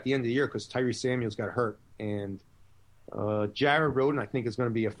little bit at the end of the year because Tyrese Samuels got hurt, and Jared Roden, I think, is going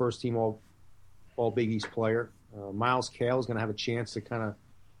to be a first-team all Big East player. Miles Cale is going to have a chance to kind of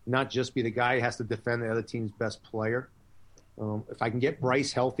not just be the guy who has to defend the other team's best player. If I can get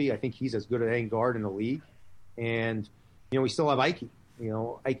Bryce healthy, I think he's as good at any guard in the league. And, we still have Ike.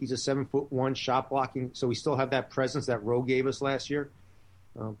 Ike's a 7'1" shot blocking, so we still have that presence that Rowe gave us last year.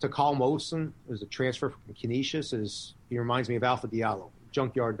 Takal Mosen is a transfer from Canisius. He reminds me of Alpha Diallo,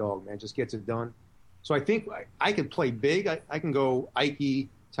 junkyard dog, man, just gets it done. So I think I could play big. I can go Ike,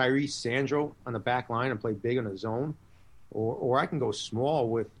 Tyrese, Sandro on the back line and play big in the zone, or I can go small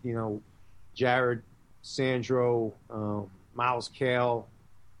with Jared, Sandro, Miles Cale,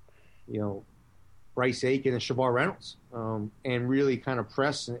 Bryce Aiken and Shavar Reynolds, and really kind of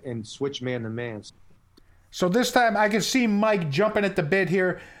press and switch man to man. So this time I can see Mike jumping at the bit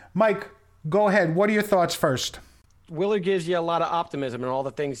here. Mike, go ahead. What are your thoughts first? Willard gives you a lot of optimism and all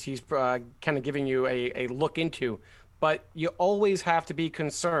the things he's kind of giving you a look into. But you always have to be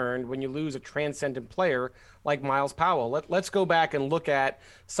concerned when you lose a transcendent player like Miles Powell. Let's go back and look at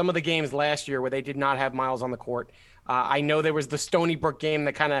some of the games last year where they did not have Miles on the court. I know there was the Stony Brook game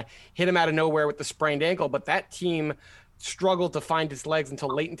that kind of hit him out of nowhere with the sprained ankle, but that team struggled to find its legs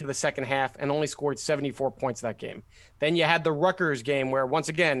until late into the second half and only scored 74 points that game. Then you had the Rutgers game where, once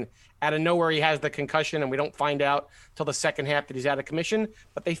again, out of nowhere he has the concussion, and we don't find out till the second half that he's out of commission,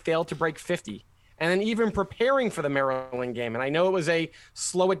 but they failed to break 50. And then even preparing for the Maryland game, and I know it was a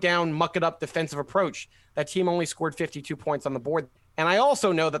slow it down, muck it up defensive approach, that team only scored 52 points on the board. And I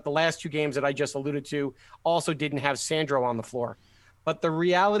also know that the last 2 games that I just alluded to also didn't have Sandro on the floor. But the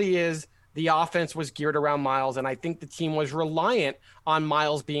reality is the offense was geared around Miles, and I think the team was reliant on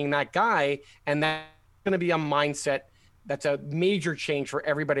Miles being that guy, and that's going to be a mindset that's a major change for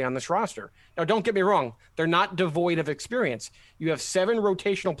everybody on this roster. Now, don't get me wrong. They're not devoid of experience. You have 7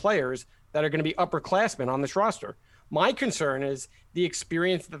 rotational players that are going to be upperclassmen on this roster. My concern is the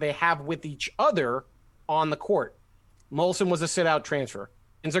experience that they have with each other on the court. Molson was a sit-out transfer.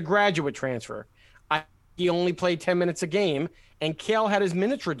 It's a graduate transfer. He only played 10 minutes a game, and Cale had his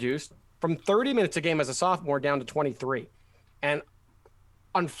minutes reduced from 30 minutes a game as a sophomore down to 23. And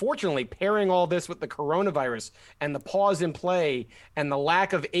unfortunately, pairing all this with the coronavirus and the pause in play and the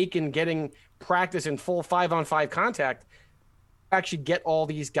lack of Aiken getting practice in full 5-on-5 contact, actually get all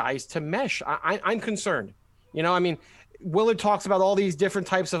these guys to mesh. I'm concerned. Willard talks about all these different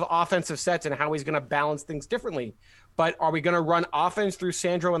types of offensive sets and how he's going to balance things differently. But are we going to run offense through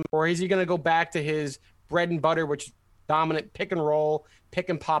Sandro, or is he going to go back to his bread and butter, which is dominant pick and roll, pick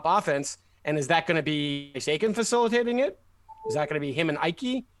and pop offense? And is that going to be Aiken facilitating it? Is that going to be him and Ike?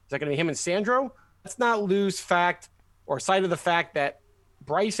 Is that going to be him and Sandro? Let's not lose sight of the fact that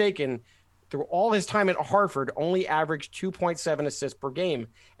Bryce Aiken, through all his time at Hartford, only averaged 2.7 assists per game,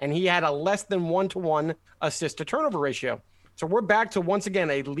 and he had a less than 1-to-1 assist to turnover ratio. So we're back to, once again,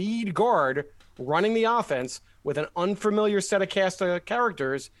 a lead guard running the offense with an unfamiliar set of cast of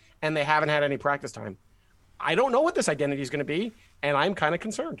characters, and they haven't had any practice time. I don't know what this identity is going to be, and I'm kind of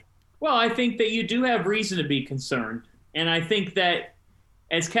concerned. Well, I think that you do have reason to be concerned. And I think that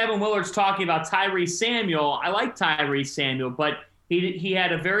as Kevin Willard's talking about Tyrese Samuel, I like Tyrese Samuel, but he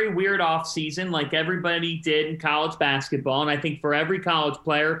had a very weird offseason like everybody did in college basketball. And I think for every college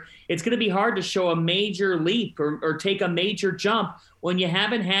player, it's going to be hard to show a major leap or take a major jump when you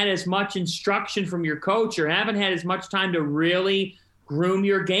haven't had as much instruction from your coach or haven't had as much time to really groom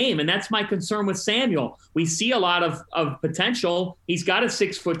your game. And that's my concern with Samuel. We see a lot of potential. He's got a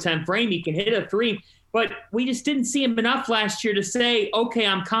 6'10" frame. He can hit a three, but we just didn't see him enough last year to say, okay,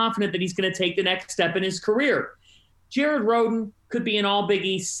 I'm confident that he's going to take the next step in his career. Jared Rhoden could be an all Big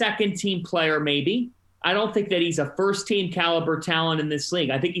East second team player, maybe. I don't think that he's a first team caliber talent in this league.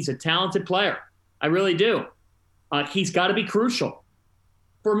 I think he's a talented player. I really do. He's got to be crucial.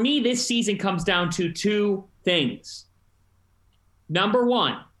 For me, this season comes down to two things. Number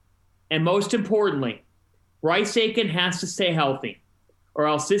one, and most importantly, Bryce Aiken has to stay healthy, or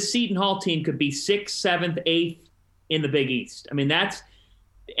else this Seton Hall team could be 6th, 7th, 8th in the Big East. I mean, that's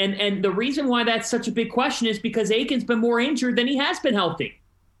and the reason why that's such a big question is because Aiken's been more injured than he has been healthy.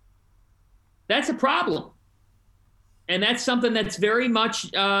 That's a problem. And that's something that's very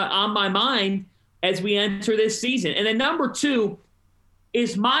much on my mind as we enter this season. And then number two,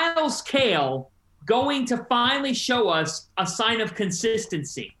 is Miles Cale going to finally show us a sign of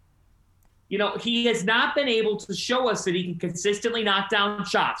consistency? You know, he has not been able to show us that he can consistently knock down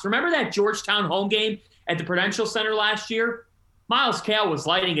shots. Remember that Georgetown home game at the Prudential Center last year? Miles Cale was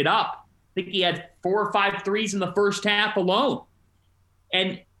lighting it up. I think he had 4 or 5 threes in the first half alone.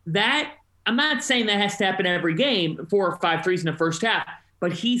 And that, I'm not saying that has to happen every game, 4 or 5 threes in the first half,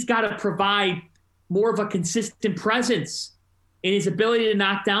 but he's got to provide more of a consistent presence in his ability to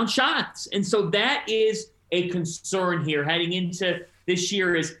knock down shots. And so that is a concern here heading into this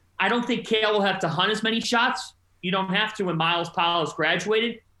year is I don't think Cale will have to hunt as many shots. You don't have to when Miles Powell has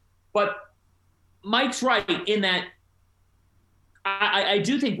graduated. But Mike's right in that I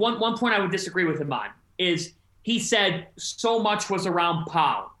do think one point I would disagree with him on is he said so much was around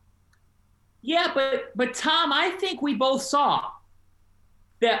Powell. Yeah, but Tom, I think we both saw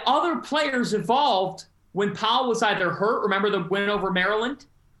that other players evolved when Powell was either hurt, remember the win over Maryland,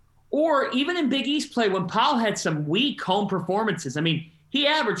 or even in Big East play when Powell had some weak home performances. I mean, he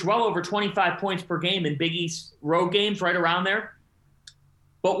averaged well over 25 points per game in Big East road games, right around there.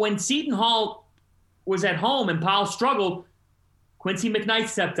 But when Seton Hall was at home and Powell struggled, Quincy McKnight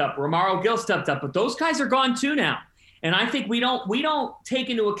stepped up, Romaro Gill stepped up, but those guys are gone too now. And I think we don't take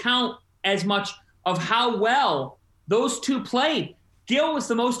into account as much of how well those two played. Gill was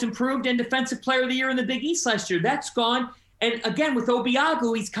the most improved and defensive player of the year in the Big East last year. That's gone. And again, with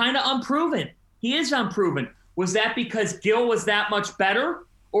Obiagu, he's kind of unproven. He is unproven. Was that because Gill was that much better,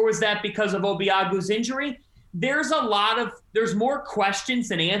 or was that because of Obiagu's injury? There's more questions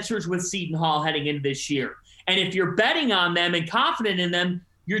than answers with Seton Hall heading into this year. And if you're betting on them and confident in them,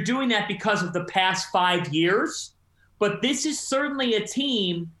 you're doing that because of the past 5 years. But this is certainly a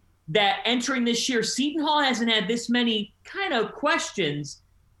team that entering this year, Seton Hall hasn't had this many kind of questions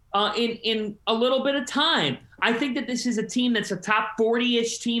in a little bit of time. I think that this is a team that's a top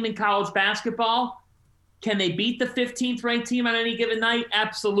 40-ish team in college basketball. Can they beat the 15th ranked team on any given night?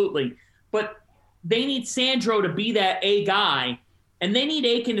 Absolutely. But they need Sandro to be that A guy, and they need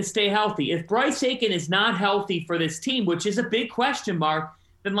Aiken to stay healthy. If Bryce Aiken is not healthy for this team, which is a big question mark,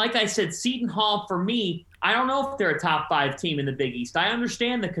 then like I said, Seton Hall, for me, I don't know if they're a top 5 team in the Big East. I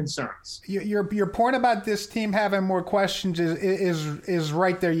understand the concerns. Your point about this team having more questions is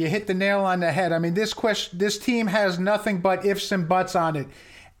right there. You hit the nail on the head. I mean, this team has nothing but ifs and buts on it.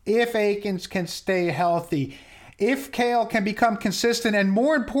 If Aikens can stay healthy, if Cale can become consistent, and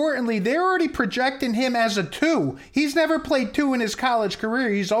more importantly, they're already projecting him as a 2. He's never played 2 in his college career.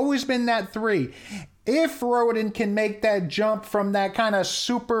 He's always been that 3. If Rhoden can make that jump from that kind of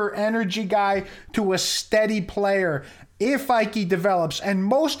super energy guy to a steady player, if Ike develops, and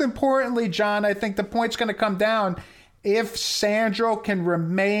most importantly, John, I think the point's going to come down, if Sandro can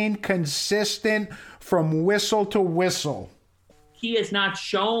remain consistent from whistle to whistle. He has not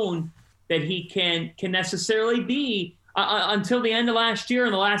shown that he can necessarily be until the end of last year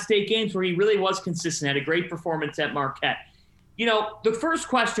in the last 8 games where he really was consistent, had a great performance at Marquette. You know, the first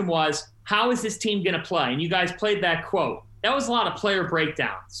question was, how is this team going to play? And you guys played that quote. That was a lot of player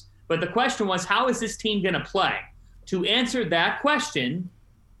breakdowns. But the question was, how is this team going to play? To answer that question,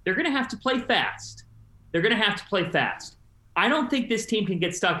 they're going to have to play fast. They're going to have to play fast. I don't think this team can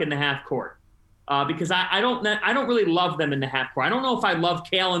get stuck in the half court because I don't really love them in the half court. I don't know if I love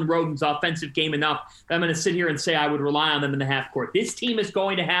Cale and Rhoden's offensive game enough that I'm going to sit here and say I would rely on them in the half court. This team is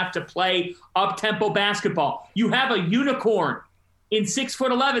going to have to play up-tempo basketball. You have a unicorn in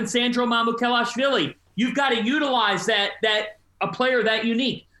 6'11", Sandro Mamukelashvili. You've got to utilize that a player that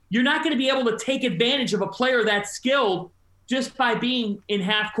unique. You're not going to be able to take advantage of a player that skilled just by being in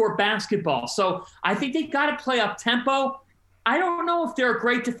half-court basketball. So I think they've got to play up-tempo. I don't know if they're a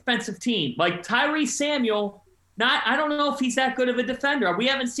great defensive team. Like Tyrese Samuel, I don't know if he's that good of a defender. We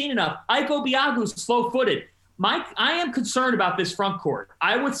haven't seen enough. Ike Obiagu's slow-footed. Mike, I am concerned about this front court.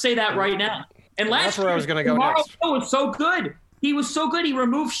 I would say that right now. And that's where I was going to go next. Was so good. He was so good. He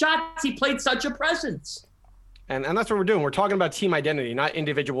removed shots. He played such a presence. And that's what we're doing. We're talking about team identity, not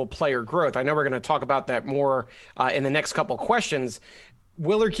individual player growth. I know we're going to talk about that more in the next couple questions.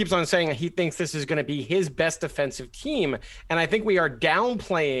 Willard keeps on saying he thinks this is going to be his best defensive team. And I think we are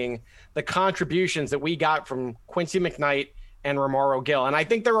downplaying the contributions that we got from Quincy McKnight and Romaro Gill. And I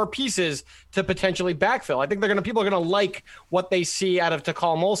think there are pieces to potentially backfill. I think people are going to like what they see out of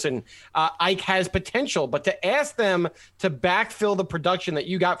Takal Molson. Ike has potential, but to ask them to backfill the production that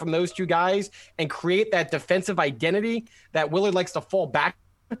you got from those two guys and create that defensive identity that Willard likes to fall back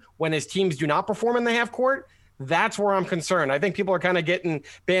when his teams do not perform in the half court, that's where I'm concerned. I think people are kind of getting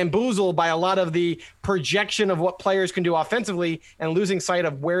bamboozled by a lot of the projection of what players can do offensively and losing sight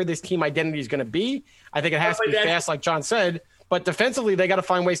of where this team identity is going to be. I think it has to be fast, like John said, but defensively, they got to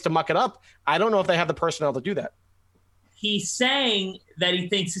find ways to muck it up. I don't know if they have the personnel to do that. He's saying that he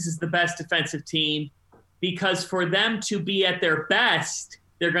thinks this is the best defensive team because for them to be at their best,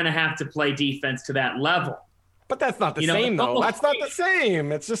 they're going to have to play defense to that level. But that's not the same, though. That's not the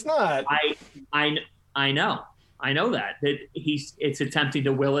same. It's just not. I know that it's attempting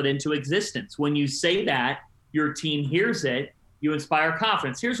to will it into existence. When you say that, your team hears it, you inspire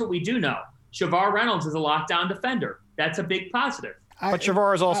confidence. Here's what we do know. Shavar Reynolds is a lockdown defender. That's a big positive. But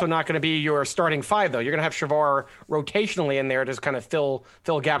Shavar is also not going to be your starting five, though. You're going to have Shavar rotationally in there to kind of fill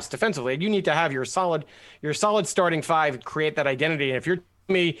gaps defensively. You need to have your solid starting five create that identity. And if you're telling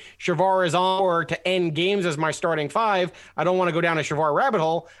me Shavar is on or to end games as my starting five, I don't want to go down a Shavar rabbit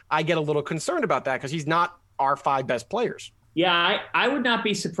hole. I get a little concerned about that because he's not our five best players. Yeah, I would not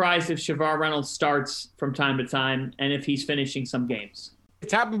be surprised if Shavar Reynolds starts from time to time and if he's finishing some games.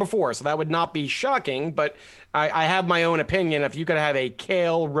 It's happened before, so that would not be shocking, but I have my own opinion. If you could have a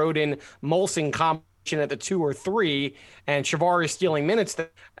Kale, Roden, Molson combination at the 2 or 3, and Shavar is stealing minutes,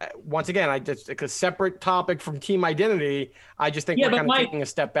 once again, it's a separate topic from team identity. I just think we're kind of taking a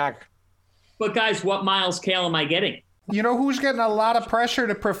step back. But guys, what Miles Kale am I getting? You know who's getting a lot of pressure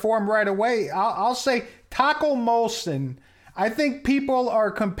to perform right away? I'll say Taco Molson. I think people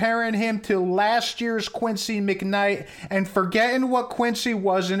are comparing him to last year's Quincy McKnight and forgetting what Quincy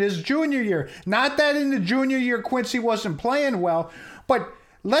was in his junior year. Not that in the junior year Quincy wasn't playing well, but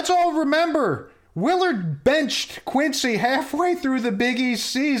let's all remember Willard benched Quincy halfway through the Big East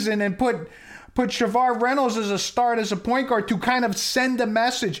season and put Shavar Reynolds as a start as a point guard to kind of send a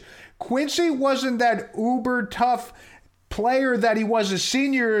message. Quincy wasn't that uber tough player that he was a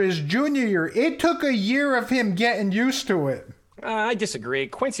senior his junior year. It took a year of him getting used to it. I disagree.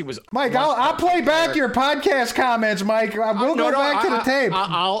 Quincy was... Mike, I'll play back your podcast comments, Mike. We'll go back to the tape.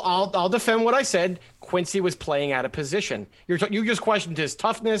 I'll defend what I said. Quincy was playing out of position. You just questioned his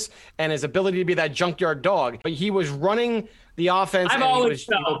toughness and his ability to be that junkyard dog, but he was running the offense. I've always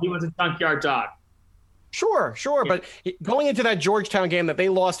felt he was a junkyard dog. Sure. But going into that Georgetown game that they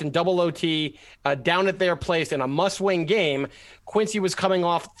lost in double OT down at their place in a must-win game, Quincy was coming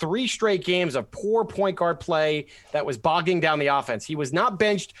off 3 straight games of poor point guard play that was bogging down the offense. He was not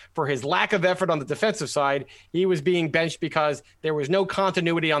benched for his lack of effort on the defensive side. He was being benched because there was no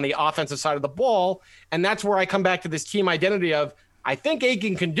continuity on the offensive side of the ball. And that's where I come back to this team identity of, I think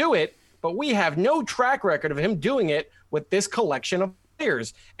Aiken can do it, but we have no track record of him doing it with this collection of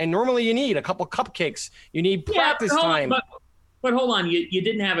players. And normally you need a couple cupcakes. You need practice time. But hold on, you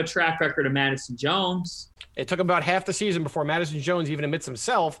didn't have a track record of Madison Jones. It took about half the season before Madison Jones even admits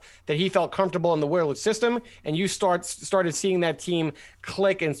himself that he felt comfortable in the Willard system, and you started seeing that team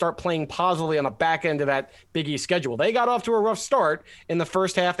click and start playing positively on the back end of that Big East schedule. They got off to a rough start in the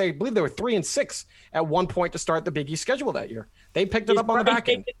first half. I believe they were 3-6 at one point to start the Big East schedule that year. They picked it up on the back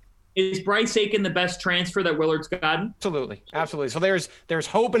end. Is Bryce Aiken the best transfer that Willard's gotten? Absolutely. So there's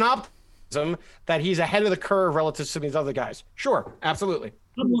hope and optimism that he's ahead of the curve relative to these other guys. Sure, absolutely.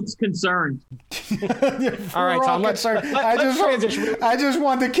 Someone's concerned. All right, Tom. Let's transition. I just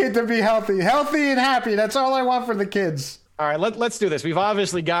want the kid to be healthy and happy. That's all I want for the kids. All right, let's do this. We've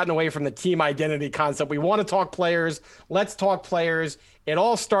obviously gotten away from the team identity concept. We want to talk players. Let's talk players. It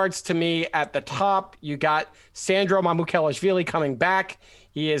all starts to me at the top. You got Sandro Mamukelashvili coming back.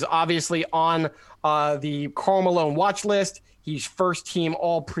 He is obviously on the Karl Malone watch list. He's first team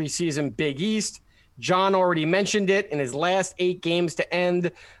all preseason Big East. John already mentioned it in his last 8 games to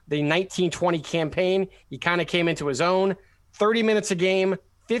end the 19-20 campaign. He kind of came into his own. 30 minutes a game,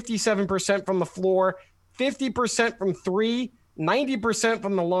 57% from the floor, 50% from 3, 90%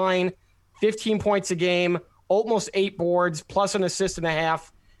 from the line, 15 points a game, almost 8 boards, plus an assist and a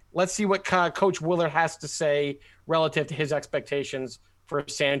half. Let's see what Coach Willard has to say relative to his expectations for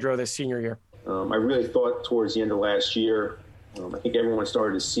Sandro this senior year. I really thought towards the end of last year, I think everyone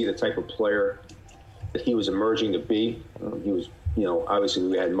started to see the type of player that he was emerging to be. He was, obviously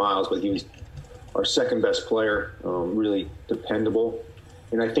we had Miles, but he was our second best player, really dependable.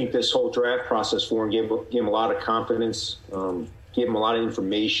 And I think this whole draft process for him gave him a lot of confidence, gave him a lot of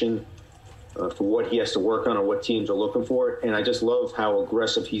information for what he has to work on and what teams are looking for. And I just love how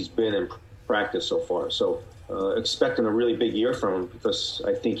aggressive he's been in practice so far. So expecting a really big year from him because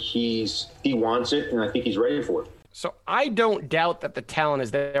I think he wants it and I think he's ready for it. So I don't doubt that the talent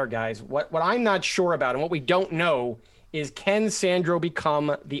is there, guys. What I'm not sure about and what we don't know is can Sandro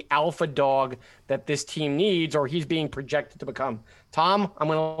become the alpha dog that this team needs or he's being projected to become? Tom, I'm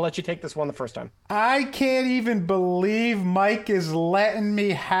going to let you take this one the first time. I can't even believe Mike is letting me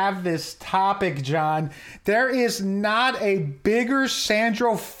have this topic, John. There is not a bigger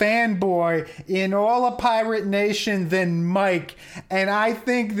Sandro fanboy in all of Pirate Nation than Mike. And I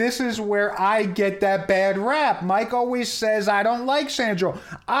think this is where I get that bad rap. Mike always says, I don't like Sandro.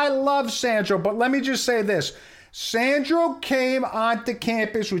 I love Sandro. But let me just say this. Sandro came onto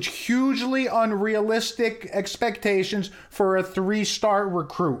campus with hugely unrealistic expectations for a 3-star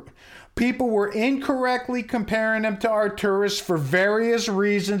recruit. People were incorrectly comparing him to Arturis for various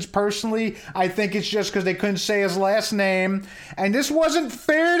reasons. Personally, I think it's just because they couldn't say his last name. And this wasn't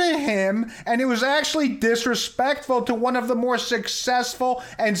fair to him, and it was actually disrespectful to one of the more successful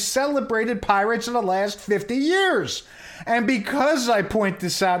and celebrated Pirates of the last 50 years. And because I point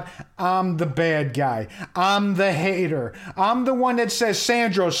this out, I'm the bad guy. I'm the hater. I'm the one that says,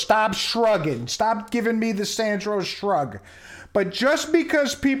 Sandro, stop shrugging. Stop giving me the Sandro shrug. But just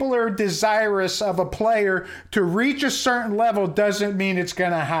because people are desirous of a player to reach a certain level doesn't mean it's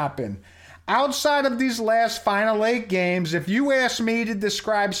going to happen. Outside of these last final 8 games, if you ask me to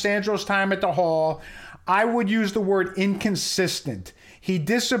describe Sandro's time at the Hall, I would use the word inconsistent. He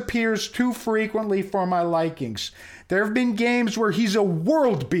disappears too frequently for my likings. There have been games where he's a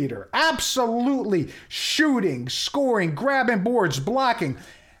world beater, absolutely shooting, scoring, grabbing boards, blocking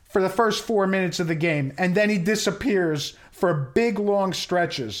for the first 4 minutes of the game, and then he disappears for big, long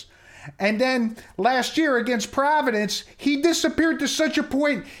stretches. And then last year against Providence, he disappeared to such a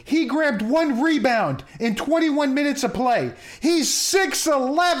point he grabbed 1 rebound in 21 minutes of play. He's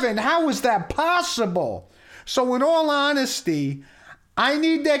 6'11". How is that possible? So in all honesty, I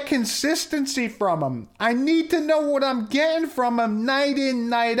need that consistency from him. I need to know what I'm getting from him night in,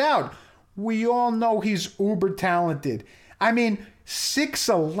 night out. We all know he's uber talented. I mean,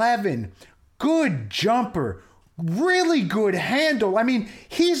 6'11", good jumper, really good handle. I mean,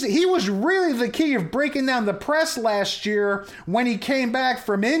 he was really the key of breaking down the press last year when he came back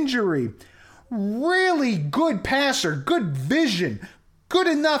from injury. Really good passer, good vision, good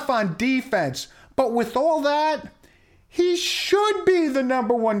enough on defense. But with all that, he should be the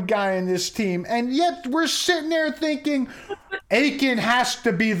number 1 guy in this team. And yet we're sitting there thinking Aiken has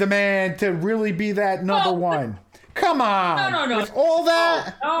to be the man to really be that number 1. Come on. No. With all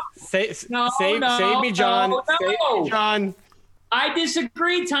that. Save me, John. Save me, John. I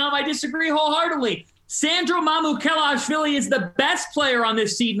disagree, Tom. I disagree wholeheartedly. Sandro Mamukelashvili is the best player on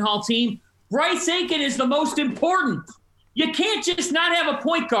this Seton Hall team. Bryce Aiken is the most important. You can't just not have a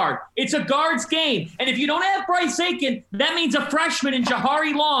point guard. It's a guard's game. And if you don't have Bryce Aiken, that means a freshman in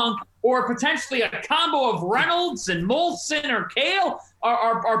Jahari Long or potentially a combo of Reynolds and Molson or Kale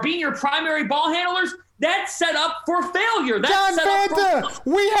are being your primary ball handlers. That's set up for failure. That's John Fanta,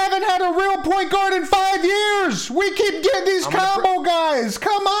 we haven't had a real point guard in 5 years. We keep getting these combo guys.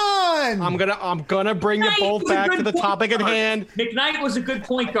 Come on. I'm gonna bring you both back to the topic at hand. McKnight was a good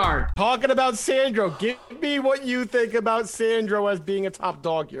point guard. Talking about Sandro, give me what you think about Sandro as being a top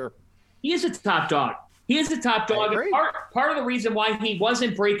dog here. He is a top dog. He is a top dog. Part of the reason why he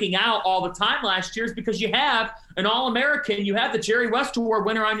wasn't breaking out all the time last year is because you have an All-American. You have the Jerry West Award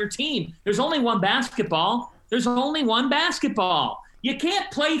winner on your team. There's only one basketball. You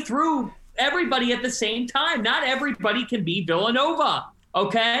can't play through everybody at the same time. Not everybody can be Villanova,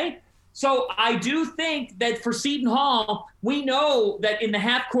 okay? So I do think that for Seton Hall, we know that in the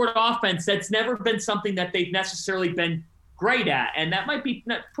half-court offense, that's never been something that they've necessarily been great at. And that might be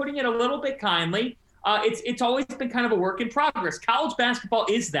putting it a little bit kindly. It's always been kind of a work in progress. College basketball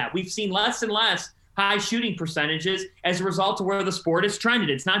is that. We've seen less and less high shooting percentages as a result of where the sport is trended.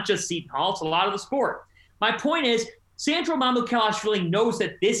 It's not just Seton Hall, it's a lot of the sport. My point is, Sandro Mamukelashvili knows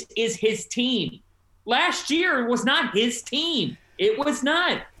that this is his team. Last year was not his team. It was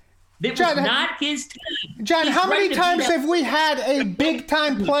not. It was not his team. John, how many times have we had a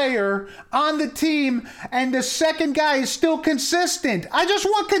big-time player on the team and the second guy is still consistent? I just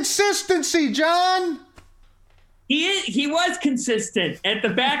want consistency, John. He was consistent at the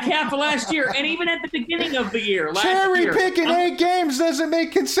back half of last year, and even at the beginning of the year. Cherry picking 8 games doesn't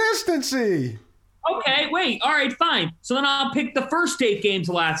make consistency. Okay, wait. All right, fine. So then I'll pick the first 8 games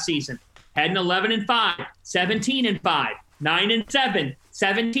of last season. Had an 11-5, 17-5, 9-7,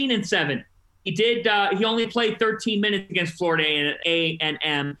 17-7. He only played 13 minutes against Florida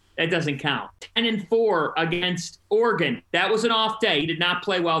A&M. That doesn't count. 10-4 against Oregon. That was an off day. He did not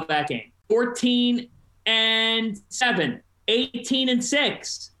play well that game. 14-7,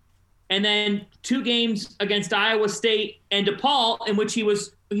 18-6. And then 2 games against Iowa State and DePaul in which he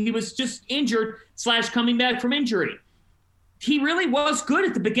was just injured / coming back from injury. He really was good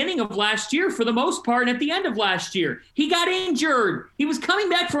at the beginning of last year for the most part, and at the end of last year, he got injured. He was coming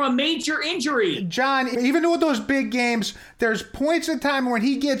back from a major injury. John, even with those big games, there's points in time when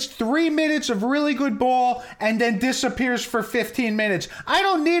he gets 3 minutes of really good ball and then disappears for 15 minutes. I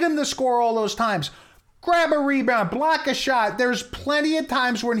don't need him to score all those times. Grab a rebound, block a shot. There's plenty of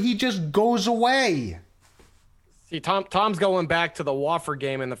times when he just goes away. See, Tom's going back to the Wofford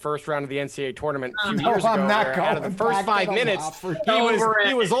game in the first round of the NCAA tournament a few years ago. I'm not going out of the first 5 minutes,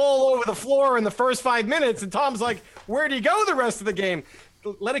 he was all over the floor in the first 5 minutes, and Tom's like, where'd he go the rest of the game?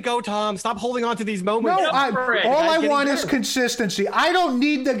 Let it go, Tom. Stop holding on to these moments. No, all I want is consistency. I don't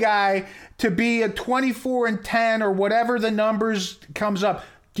need the guy to be a 24-10 or whatever the numbers comes up.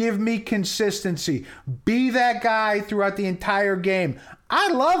 Give me consistency. Be that guy throughout the entire game. I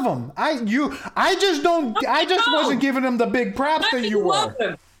love him. I just wasn't giving him the big props that you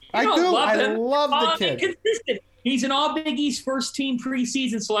were. I do. I love the kid. Consistent. He's an All Big East first team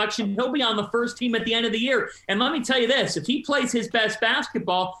preseason selection. He'll be on the first team at the end of the year. And let me tell you this: if he plays his best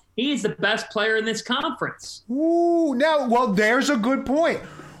basketball, he is the best player in this conference. Ooh, there's a good point.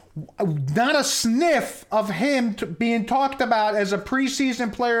 Not a sniff of him being talked about as a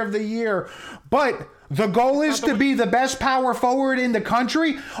preseason player of the year, but the goal is to be the best power forward in the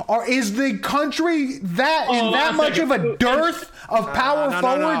country, or is the country that much of a dearth of power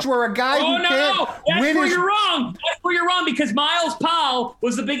forwards where a guy who can't win That's where you're wrong. That's where you're wrong, because Miles Powell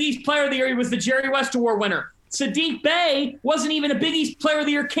was the Big East Player of the Year. He was the Jerry West Award winner. Sadiq Bey wasn't even a Big East Player of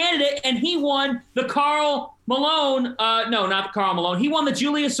the Year candidate, and he won the Karl Malone. No, not the Karl Malone. He won the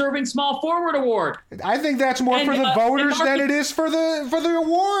Julius Erving Small Forward Award. I think that's more for the voters than it is for the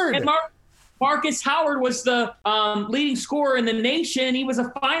award. And Marcus Howard was the leading scorer in the nation. He was a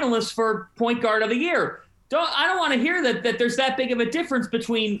finalist for Point Guard of the Year. I don't want to hear that there's that big of a difference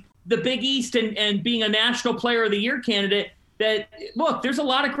between the Big East and being a National Player of the Year candidate. Look, there's a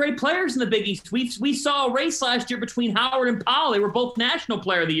lot of great players in the Big East. We saw a race last year between Howard and Powell. They were both National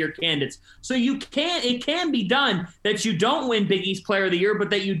Player of the Year candidates. So it can be done that you don't win Big East Player of the Year, but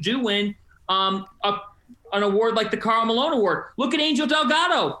that you do win an award like the Karl Malone Award. Look at Angel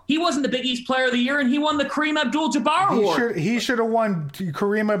Delgado. He wasn't the Big East Player of the Year, and he won the Kareem Abdul-Jabbar Award. He should have won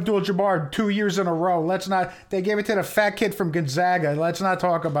Kareem Abdul-Jabbar 2 years in a row. They gave it to the fat kid from Gonzaga. Let's not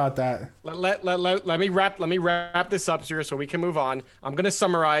talk about that. Let me wrap this up here so we can move on. I'm going to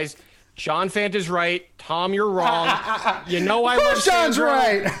summarize. Sean Fanta's right. Tom, you're wrong. You know I love Sean's Sandro.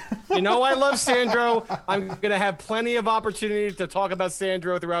 right. You know I love Sandro. I'm going to have plenty of opportunity to talk about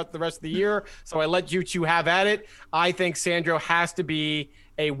Sandro throughout the rest of the year, so I let you two have at it. I think Sandro has to be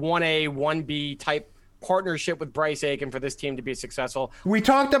a 1A, 1B type partnership with Bryce Aiken for this team to be successful. We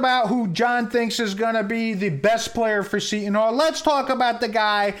talked about who John thinks is going to be the best player for Seton Hall. Let's talk about the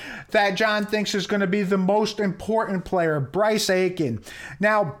guy that John thinks is going to be the most important player, Bryce Aiken.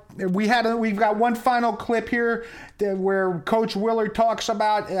 Now, we've got one final clip here where Coach Willard talks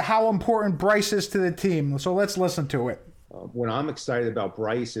about how important Bryce is to the team. So let's listen to it. What I'm excited about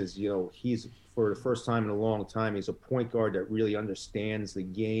Bryce is, he's, for the first time in a long time, he's a point guard that really understands the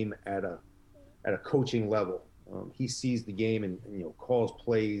game at a coaching level. He sees the game and calls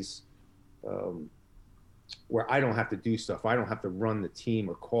plays where I don't have to do stuff. I don't have to run the team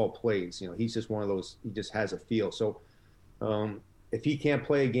or call plays. He's just one of those, he just has a feel. So if he can't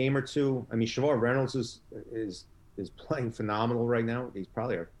play a game or two, Shavar Reynolds is playing phenomenal right now. He's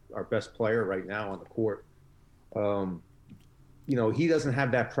probably our best player right now on the court. He doesn't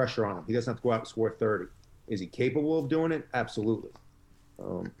have that pressure on him. He doesn't have to go out and score 30. Is he capable of doing it? Absolutely.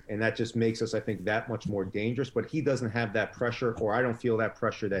 And that just makes us, I think, that much more dangerous. But he doesn't have that pressure, or I don't feel that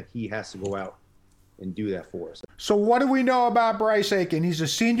pressure that he has to go out and do that for us. So what do we know about Bryce Aiken? He's a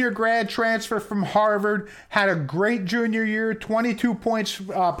senior grad transfer from Harvard, had a great junior year, 22 points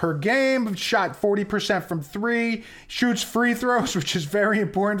per game, shot 40% from three, shoots free throws, which is very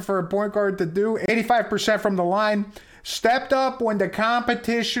important for a point guard to do, 85% from the line. stepped up when the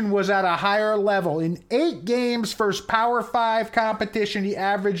competition was at a higher level. In 8 games for his Power 5 competition, he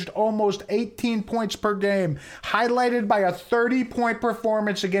averaged almost 18 points per game, highlighted by a 30-point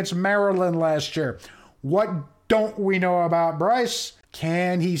performance against Maryland last year. What don't we know about Bryce?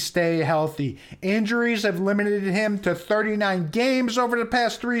 Can he stay healthy? Injuries have limited him to 39 games over the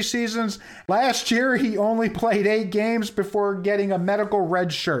past 3 seasons. Last year, he only played 8 games before getting a medical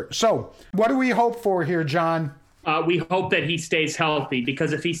red shirt. So, what do we hope for here, John? We hope that he stays healthy,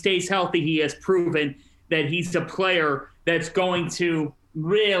 because if he stays healthy, he has proven that he's a player that's going to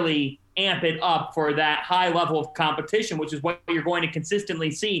really amp it up for that high level of competition, which is what you're going to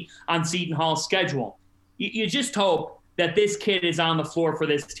consistently see on Seton Hall's schedule. You just hope that this kid is on the floor for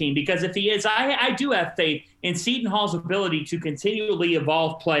this team, because if he is, I do have faith in Seton Hall's ability to continually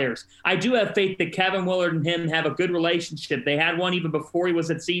evolve players. I do have faith that Kevin Willard and him have a good relationship. They had one even before he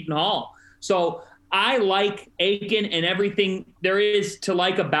was at Seton Hall. So I like Aiken and everything there is to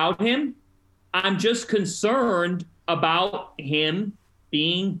like about him. I'm just concerned about him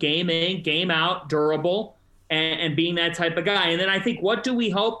being game in, game out, durable, and being that type of guy. And then I think, what do we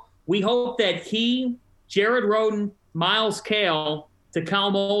hope? We hope that he, Jared Rhoden, Miles Kale,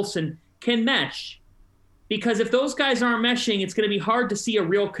 Tacalm Olson can mesh. Because if those guys aren't meshing, it's going to be hard to see a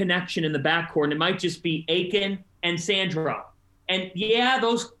real connection in the backcourt. And it might just be Aiken and Sandro. And yeah,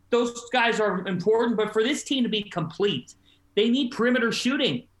 those guys are important, but for this team to be complete, they need perimeter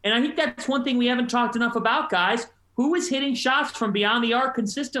shooting. And I think that's one thing we haven't talked enough about, guys. Who is hitting shots from beyond the arc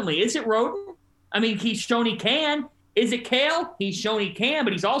consistently? Is it Rhoden? I mean, he's shown he can. Is it Kale? He's shown he can,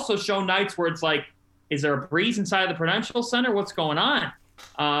 but he's also shown nights where it's like, is there a breeze inside of the Prudential Center? What's going on?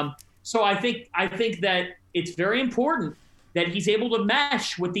 So I think that it's very important that he's able to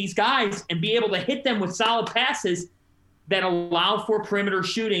mesh with these guys and be able to hit them with solid passes that allow for perimeter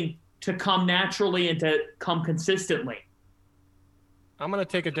shooting to come naturally and to come consistently. I'm going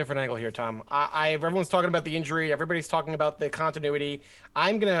to take a different angle here, Tom. Everyone's talking about the injury. Everybody's talking about the continuity.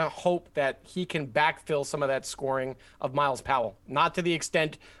 I'm going to hope that he can backfill some of that scoring of Miles Powell. Not to the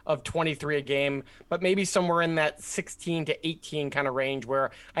extent of 23 a game, but maybe somewhere in that 16 to 18 kind of range where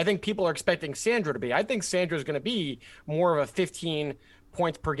I think people are expecting Sandro to be. I think Sandro is going to be more of a 15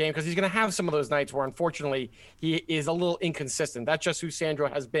 points per game because he's going to have some of those nights where, unfortunately, he is a little inconsistent. That's just who Sandro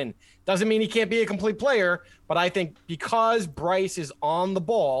has been. Doesn't mean he can't be a complete player, but I think because Bryce is on the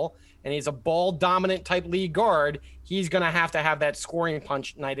ball and he's a ball-dominant type lead guard, he's going to have that scoring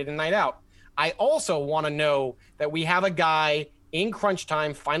punch night in and night out. I also want to know that we have a guy in crunch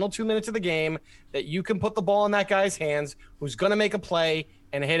time, final 2 minutes of the game, that you can put the ball in that guy's hands who's going to make a play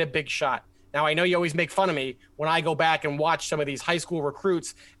and hit a big shot. Now, I know you always make fun of me when I go back and watch some of these high school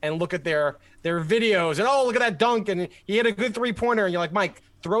recruits and look at their videos and, oh, look at that dunk, and he hit a good three-pointer, and you're like, Mike,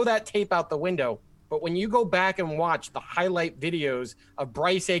 throw that tape out the window. But when you go back and watch the highlight videos of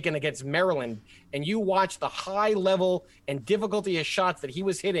Bryce Aiken against Maryland, and you watch the high level and difficulty of shots that he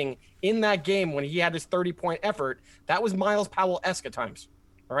was hitting in that game when he had his 30-point effort, that was Miles Powell-esque at times,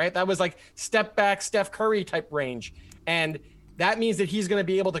 all right? That was like step-back Steph Curry type range, and that means that he's going to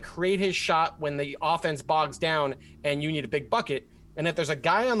be able to create his shot when the offense bogs down and you need a big bucket. And if there's a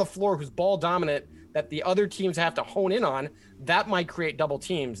guy on the floor who's ball dominant that the other teams have to hone in on, that might create double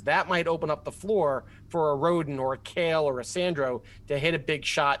teams. That might open up the floor for a Rhoden or a Kale or a Sandro to hit a big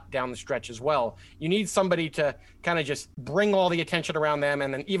shot down the stretch as well. You need somebody to kind of just bring all the attention around them,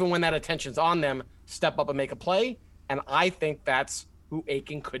 and then even when that attention's on them, step up and make a play. And I think that's who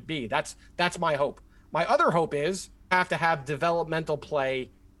Aiken could be. That's my hope. My other hope is have to have developmental play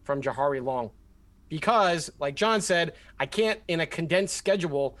from Jahari Long, because like John said, I can't in a condensed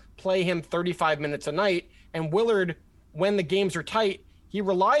schedule play him 35 minutes a night. And Willard, when the games are tight, he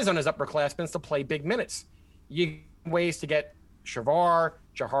relies on his upperclassmen to play big minutes. You ways to get Shavar,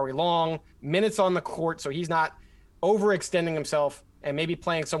 Jahari Long minutes on the court so he's not overextending himself and maybe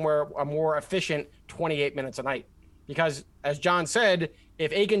playing somewhere a more efficient 28 minutes a night. Because as John said,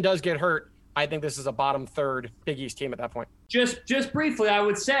 if Aiken does get hurt, I think this is a bottom third Big East team at that point. Just briefly, I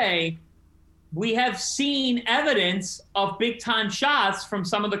would say we have seen evidence of big-time shots from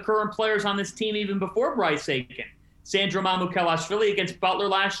some of the current players on this team even before Bryce Aiken. Sandro Mamukelashvili against Butler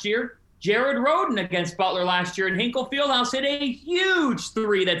last year. Jared Rhoden against Butler last year in Hinkle Fieldhouse hit a huge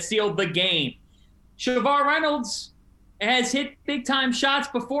three that sealed the game. Shavar Reynolds has hit big-time shots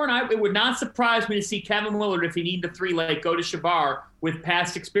before, and it would not surprise me to see Kevin Willard, if he needed a three-leg, go to Shavar with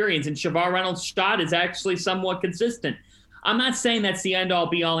past experience. And Shavar Reynolds' shot is actually somewhat consistent. I'm not saying that's the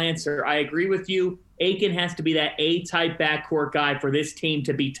end-all, be-all answer. I agree with you. Aiken has to be that A-type backcourt guy for this team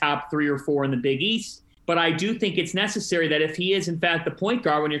to be top 3 or 4 in the Big East. But I do think it's necessary that if he is, in fact, the point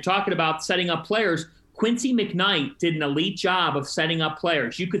guard, when you're talking about setting up players, Quincy McKnight did an elite job of setting up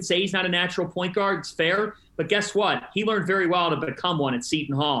players. You could say he's not a natural point guard. It's fair. But guess what? He learned very well to become one at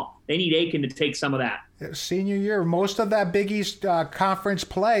Seton Hall. They need Aiken to take some of that. Senior year, most of that Big East conference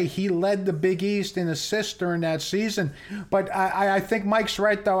play, he led the Big East in assists during that season. But I think Mike's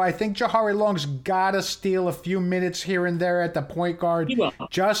right, though. I think Jahari Long's got to steal a few minutes here and there at the point guard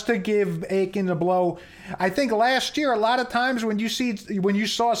just to give Aiken the blow. I think last year, a lot of times when you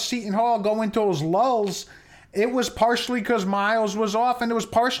saw Seton Hall go into those lulls, it was partially because Miles was off, and it was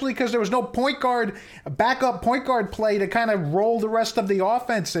partially because there was no backup point guard play to kind of roll the rest of the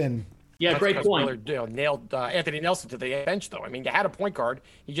offense in. Yeah, great point. Willard, nailed Anthony Nelson to the bench, though. I mean, you had a point guard.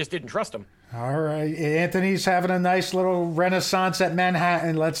 He just didn't trust him. All right. Anthony's having a nice little renaissance at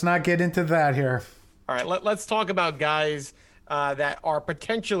Manhattan. Let's not get into that here. All right, let's talk about guys that are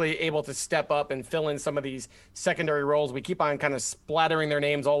potentially able to step up and fill in some of these secondary roles. We keep on kind of splattering their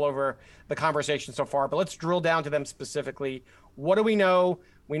names all over the conversation so far, but let's drill down to them specifically. What do we know?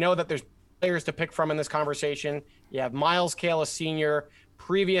 We know that there's players to pick from in this conversation. You have Miles Cale, a senior,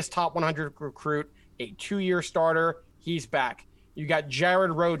 previous top 100 recruit, a 2-year starter. He's back. You got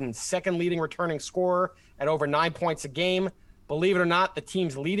Jared Roden, second leading returning scorer at over 9 points a game. Believe it or not, the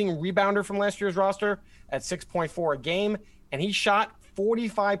team's leading rebounder from last year's roster at 6.4 a game. And he shot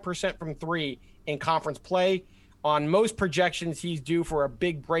 45% from three in conference play. On most projections, he's due for a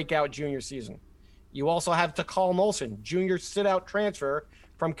big breakout junior season. You also have Takal Molson, junior sit-out transfer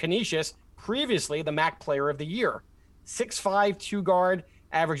from Canisius, previously the MAC Player of the Year. 6'5", 2-guard,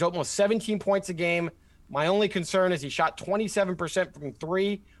 averaged almost 17 points a game. My only concern is he shot 27% from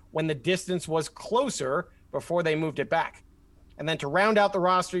three when the distance was closer before they moved it back. And then to round out the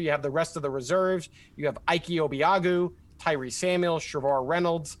roster, you have the rest of the reserves. You have Ike Obiagu, Tyree Samuel, Shavar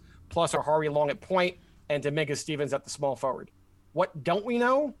Reynolds, plus Jahari Long at point, and Dominguez Stevens at the small forward. What don't we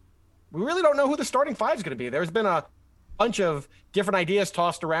know? We really don't know who the starting five is going to be. There's been a bunch of different ideas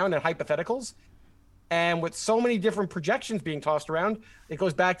tossed around and hypotheticals. And with so many different projections being tossed around, it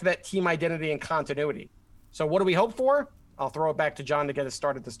goes back to that team identity and continuity. So what do we hope for? I'll throw it back to John to get us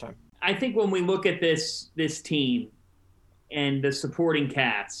started this time. I think when we look at this team and the supporting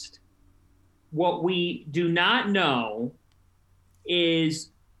cast, what we do not know is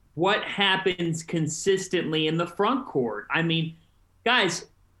what happens consistently in the front court. I mean, guys,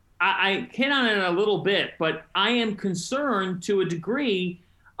 I hit on it a little bit, but I am concerned to a degree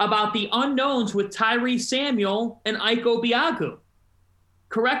about the unknowns with Tyree Samuel and Ike Obiagu.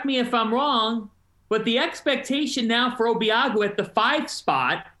 Correct me if I'm wrong, but the expectation now for Obiagu at the 5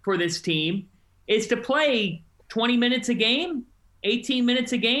 spot for this team is to play 20 minutes a game, 18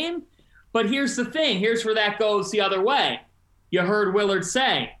 minutes a game. But here's the thing. Here's where that goes the other way. You heard Willard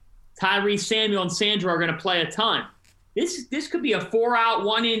say, Tyree Samuel and Sandro are going to play a ton. This could be a 4-out,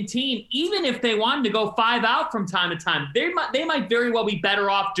 1-in team, even if they wanted to go 5-out from time to time. They might very well be better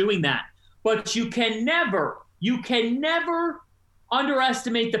off doing that. But you can never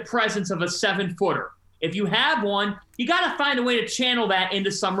underestimate the presence of a 7-footer. If you have one, you got to find a way to channel that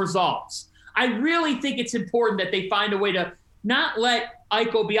into some results. I really think it's important that they find a way to not let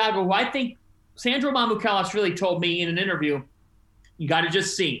Ike Obiagu, who I think Sandro Mamukelas really told me in an interview, you got to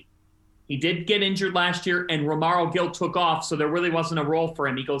just see. He did get injured last year, and Romaro Gill took off, so there really wasn't a role for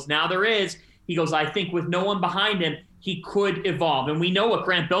him. He goes, now there is. He goes, I think with no one behind him, he could evolve. And we know what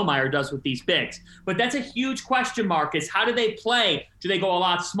Grant Billmeyer does with these bigs. But that's a huge question mark, is how do they play? Do they go a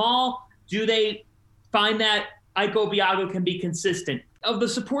lot small? Do they find that Ike Obiagu can be consistent? Of the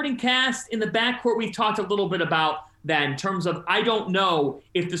supporting cast in the backcourt, we've talked a little bit about that in terms of I don't know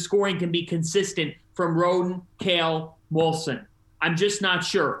if the scoring can be consistent from Roden, Cale, Molson. I'm just not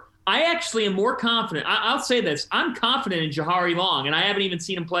sure. I actually am more confident. I'll say this. I'm confident in Jahari Long, and I haven't even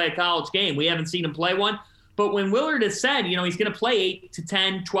seen him play a college game. We haven't seen him play one. But when Willard has said, he's going to play 8 to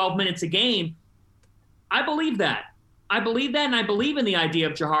 10, 12 minutes a game, I believe that. I believe that, and I believe in the idea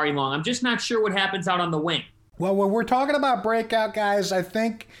of Jahari Long. I'm just not sure what happens out on the wing. Well, when we're talking about breakout guys, I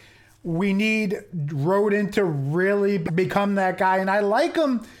think we need Roden to really become that guy. And I like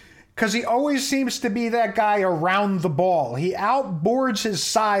him because he always seems to be that guy around the ball. He outboards his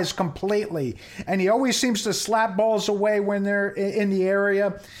size completely, and he always seems to slap balls away when they're in the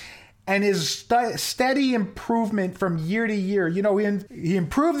area. And his steady improvement from year to year. He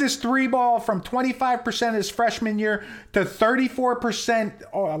improved his 3-ball from 25% his freshman year to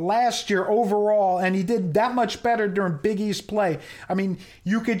 34% last year overall, and he did that much better during Big East play. I mean,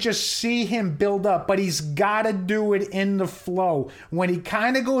 you could just see him build up, but he's got to do it in the flow. When he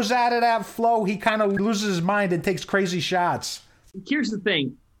kind of goes out of that flow, he kind of loses his mind and takes crazy shots. Here's the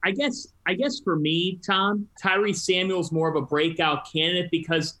thing. I guess for me, Tom, Tyree Samuel's more of a breakout candidate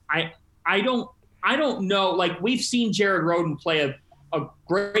because I don't I don't know. Like, we've seen Jared Rhoden play a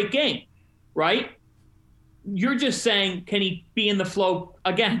great game, right? You're just saying, can he be in the flow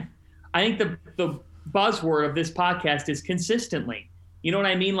again? I think the buzzword of this podcast is consistently. You know what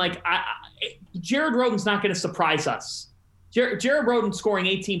I mean? Like, Jared Rhoden's not going to surprise us. Jared Rhoden scoring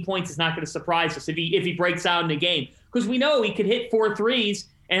 18 points is not going to surprise us if he breaks out in a game, because we know he could hit 4 threes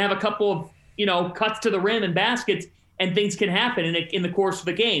and have a couple of, you know, cuts to the rim and baskets, and things can happen in the course of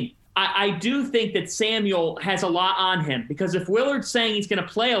the game. I do think that Samuel has a lot on him, because if Willard's saying he's going to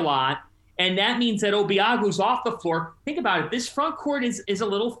play a lot, and that means that Obiagu's off the floor, think about it. This front court is a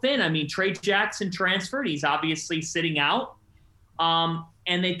little thin. I mean, Trey Jackson transferred. He's obviously sitting out.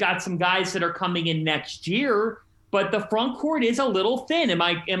 And they've got some guys that are coming in next year, but the front court is a little thin. Am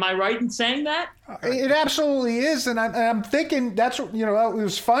I right in saying that? It absolutely is, and I'm thinking that's, you know, it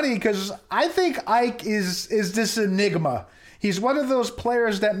was funny because I think Ike is this enigma. He's one of those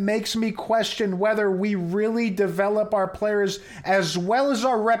players that makes me question whether we really develop our players as well as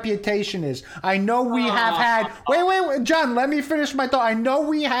our reputation is. I know we have had... Wait, John, let me finish my thought. I know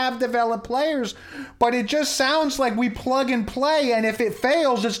we have developed players, but it just sounds like we plug and play, and if it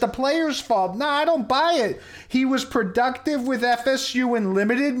fails, it's the player's fault. No, I don't buy it. He was productive with FSU in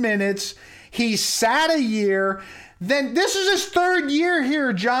limited minutes. He sat a year. Then this is his 3rd year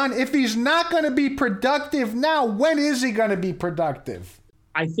here, John. If he's not going to be productive now, when is he going to be productive?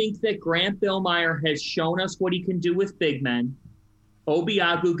 I think that Grant Billmeyer has shown us what he can do with big men.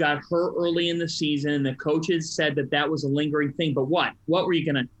 Obiagu got hurt early in the season, and the coaches said that was a lingering thing. But what? What were you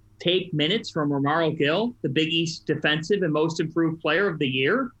going to take minutes from Romaro Gill, the Big East defensive and most improved player of the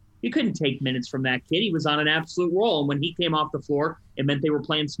year? You couldn't take minutes from that kid. He was on an absolute roll. And when he came off the floor, it meant they were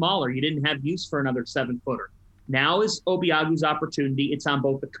playing smaller. You didn't have use for another 7-footer. Now is Obiagu's opportunity. It's on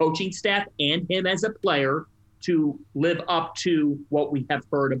both the coaching staff and him as a player to live up to what we have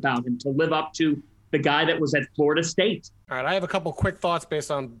heard about him, to live up to the guy that was at Florida State. All right, I have a couple quick thoughts based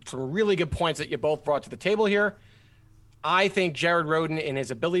on some really good points that you both brought to the table here. I think Jared Rhoden and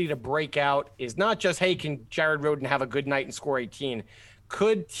his ability to break out is not just, hey, can Jared Rhoden have a good night and score 18?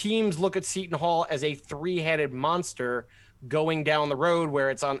 Could teams look at Seton Hall as a 3-headed monster going down the road where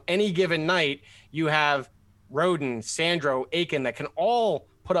it's on any given night you have Rhoden, Sandro, Aiken that can all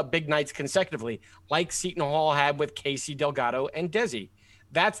put up big nights consecutively, like Seton Hall had with Casey Delgado and Desi.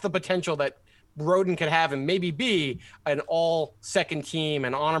 That's the potential that Rhoden could have and maybe be an all second team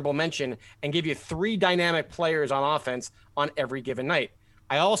and honorable mention and give you 3 dynamic players on offense on every given night.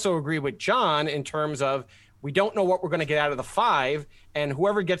 I also agree with John in terms of we don't know what we're going to get out of the 5, and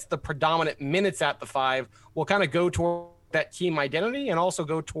whoever gets the predominant minutes at the 5 will kind of go toward that team identity and also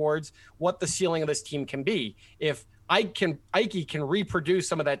go towards what the ceiling of this team can be. If Ike can reproduce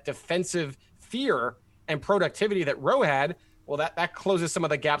some of that defensive fear and productivity that Rowe had, well, that closes some of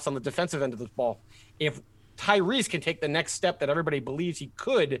the gaps on the defensive end of this ball. If Tyrese can take the next step that everybody believes he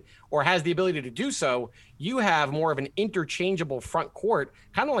could or has the ability to do so, you have more of an interchangeable front court,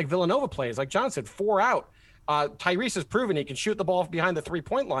 kind of like Villanova plays. Like John said, 4 out. Tyrese has proven he can shoot the ball behind the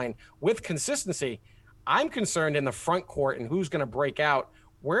 3-point line with consistency. I'm concerned in the front court and who's going to break out.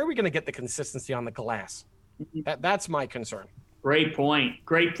 Where are we going to get the consistency on the glass? That's my concern. Great point.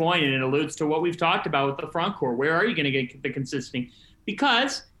 And it alludes to what we've talked about with the front court. Where are you going to get the consistency?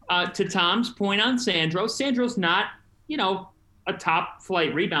 Because to Tom's point on Sandro's not, a top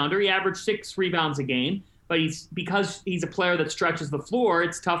flight rebounder. He averaged 6 rebounds a game, but because he's a player that stretches the floor,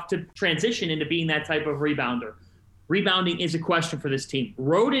 it's tough to transition into being that type of rebounder. Rebounding is a question for this team.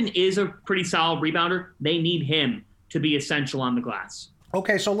 Rhoden is a pretty solid rebounder. They need him to be essential on the glass.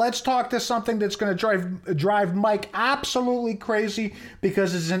 Okay, so let's talk to something that's going to drive Mike absolutely crazy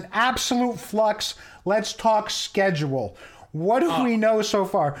because it's an absolute flux. Let's talk schedule. What do we know so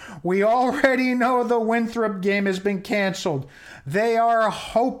far? We already know the Winthrop game has been canceled. They are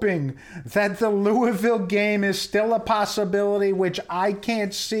hoping that the Louisville game is still a possibility, which I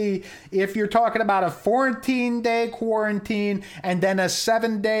can't see if you're talking about a 14-day quarantine and then a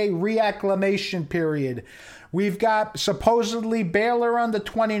 7-day reacclimation period. We've got supposedly Baylor on the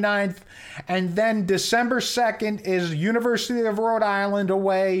 29th, and then December 2nd is University of Rhode Island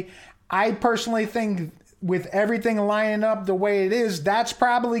away. I personally think with everything lining up the way it is, that's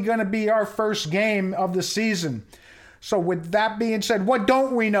probably going to be our first game of the season. So with that being said, what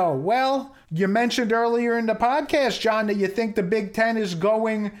don't we know? Well, you mentioned earlier in the podcast, John, that you think the Big Ten is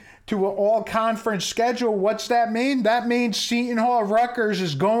going to an all-conference schedule. What's that mean? That means Seton Hall Rutgers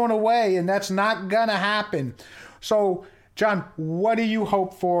is going away, and that's not going to happen. So, John, what do you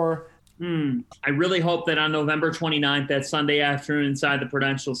hope for? I really hope that on November 29th, that Sunday afternoon inside the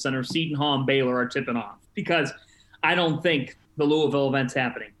Prudential Center, Seton Hall and Baylor are tipping off, because I don't think the Louisville event's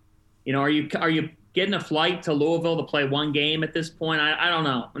happening. You know, are you getting a flight to Louisville to play one game at this point? I don't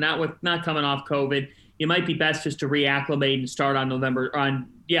know. Not coming off COVID. It might be best just to reacclimate and start on November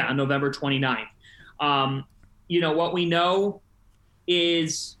 29th. You know, what we know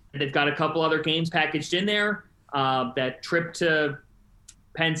is they've got a couple other games packaged in there. That trip to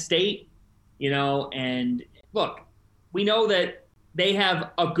Penn State, you know, and look, we know that they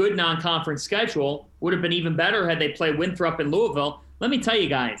have a good non-conference schedule. Would have been even better had they played Winthrop in Louisville. Let me tell you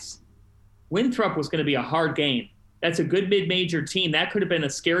guys, Winthrop was going to be a hard game. That's a good mid-major team. That could have been a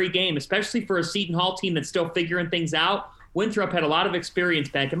scary game, especially for a Seton Hall team that's still figuring things out. Winthrop had a lot of experience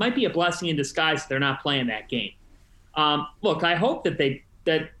back. It might be a blessing in disguise that they're not playing that game. Look, I hope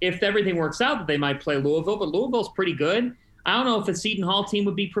that if everything works out, that they might play Louisville, but Louisville's pretty good. I don't know if a Seton Hall team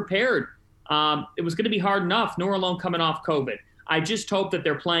would be prepared. It was going to be hard enough, nor alone coming off COVID. I just hope that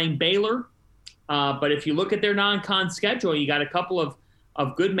they're playing Baylor. But if you look at their non-con schedule, you got a couple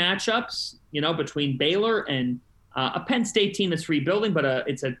of good matchups, you know, between Baylor and a Penn State team that's rebuilding, but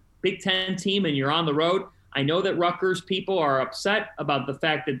it's a Big Ten team and you're on the road. I know that Rutgers people are upset about the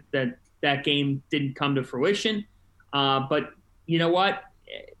fact that game didn't come to fruition. But you know what?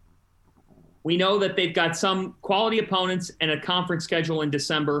 We know that they've got some quality opponents and a conference schedule in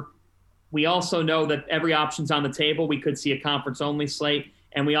December. We also know that every option's on the table. We could see a conference-only slate,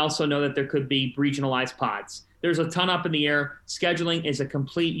 and we also know that there could be regionalized pods. There's a ton up in the air. Scheduling is a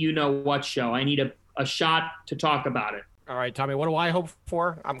complete you-know-what show. I need a shot to talk about it. All right, Tommy, what do I hope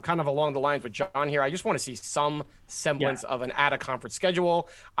for? I'm kind of along the lines with John here. I just want to see some semblance of an out-of-conference schedule.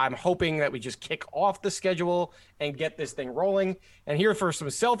 I'm hoping that we just kick off the schedule and get this thing rolling. And here, for some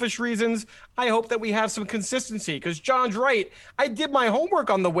selfish reasons, I hope that we have some consistency because John's right. I did my homework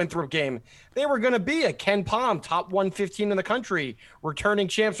on the Winthrop game. They were going to be a Ken Pom, top 115 in the country, returning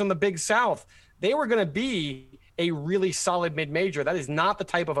champs from the Big South. They were going to be a really solid mid-major. That is not the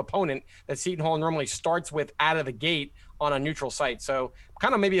type of opponent that Seton Hall normally starts with out of the gate on a neutral site. So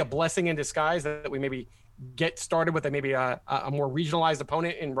kind of maybe a blessing in disguise that we maybe get started with maybe a more regionalized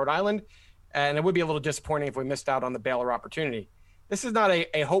opponent in Rhode Island. And it would be a little disappointing if we missed out on the Baylor opportunity. This is not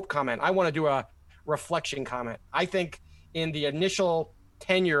a hope comment. I want to do a reflection comment. I think in the initial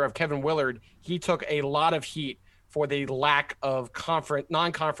tenure of Kevin Willard, he took a lot of heat for the lack of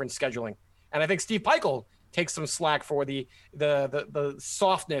non-conference scheduling. And I think Steve Peichel takes some slack for the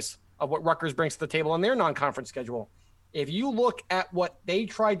softness of what Rutgers brings to the table on their non-conference schedule. If you look at what they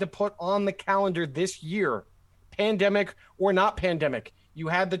tried to put on the calendar this year, pandemic or not pandemic, you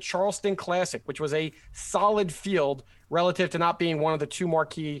had the Charleston Classic, which was a solid field relative to not being one of the two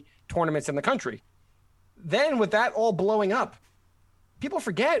marquee tournaments in the country. Then with that all blowing up, people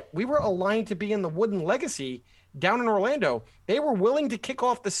forget we were aligned to be in the Wooden Legacy down in Orlando. They were willing to kick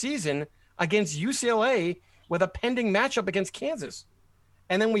off the season against UCLA with a pending matchup against Kansas.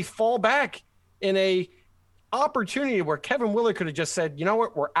 And then we fall back in a opportunity where Kevin Willard could have just said, you know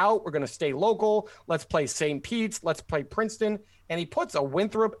what, we're out. We're going to stay local. Let's play St. Pete's. Let's play Princeton. And he puts a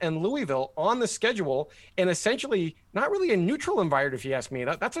Winthrop and Louisville on the schedule in essentially not really a neutral environment, if you ask me.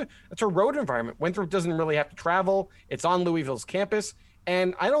 That's a road environment. Winthrop doesn't really have to travel. It's on Louisville's campus.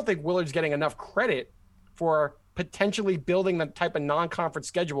 And I don't think Willard's getting enough credit for potentially building the type of non-conference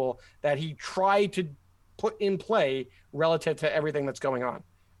schedule that he tried to put in play relative to everything that's going on.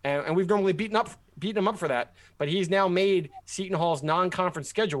 And we've normally beaten him up for that, but he's now made Seton Hall's non-conference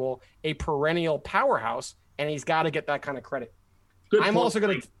schedule a perennial powerhouse, and he's got to get that kind of credit. I'm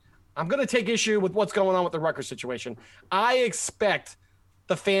going to take issue with what's going on with the Rutgers situation. I expect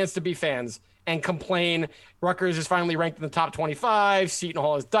the fans to be fans and complain Rutgers is finally ranked in the top 25. Seton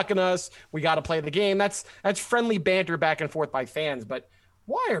Hall is ducking us. We got to play the game. That's friendly banter back and forth by fans. But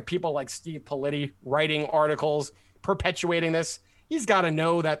why are people like Steve Politi writing articles, perpetuating this? He's got to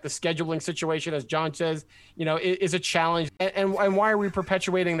know that the scheduling situation, as John says, is a challenge. And why are we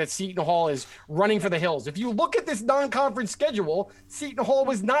perpetuating that Seton Hall is running for the hills? If you look at this non-conference schedule, Seton Hall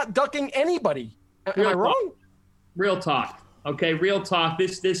was not ducking anybody. Am I wrong? Real talk. Okay, real talk.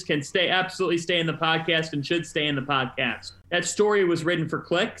 This can absolutely stay in the podcast and should stay in the podcast. That story was written for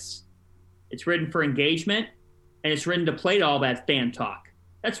clicks. It's written for engagement. And it's written to play to all that fan talk.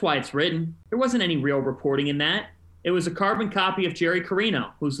 That's why it's written. There wasn't any real reporting in that. It was a carbon copy of Jerry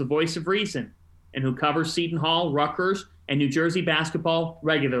Carino, who's the voice of reason and who covers Seton Hall, Rutgers, and New Jersey basketball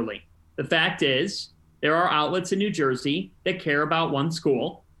regularly. The fact is, there are outlets in New Jersey that care about one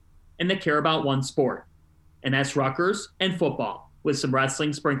school and that care about one sport, and that's Rutgers and football with some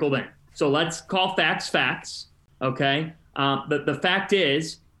wrestling sprinkled in. So let's call facts facts, okay? The fact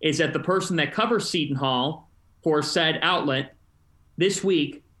is that the person that covers Seton Hall for said outlet this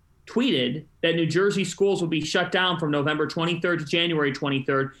week tweeted that New Jersey schools would be shut down from November 23rd to January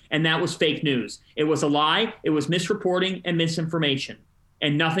 23rd, and that was fake news. It was a lie. It was misreporting and misinformation,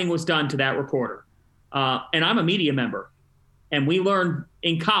 and nothing was done to that reporter. And I'm a media member, and we learned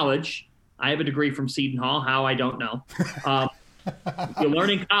in college, I have a degree from Seton Hall, how I don't know. You learn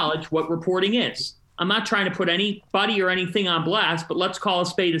in college what reporting is. I'm not trying to put anybody or anything on blast, but let's call a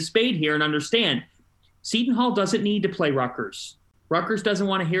spade here and understand. Seton Hall doesn't need to play Rutgers. Rutgers doesn't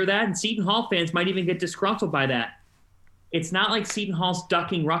want to hear that, and Seton Hall fans might even get disgruntled by that. It's not like Seton Hall's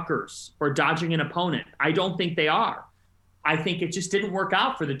ducking Rutgers or dodging an opponent. I don't think they are. I think it just didn't work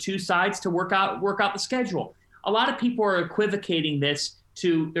out for the two sides to work out the schedule. A lot of people are equivocating this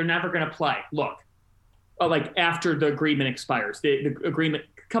to they're never going to play. Look, like after the agreement expires, the agreement,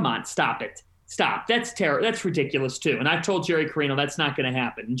 come on, stop it. Stop. That's terrible. That's ridiculous, too. And I've told Jerry Carino that's not going to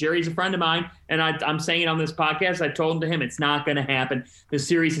happen. And Jerry's a friend of mine, and I'm saying it on this podcast. I told him to him it's not going to happen. The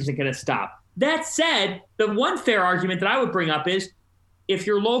series isn't going to stop. That said, the one fair argument that I would bring up is if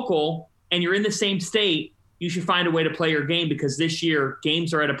you're local and you're in the same state, you should find a way to play your game because this year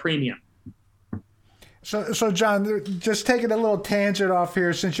games are at a premium. So John, just taking a little tangent off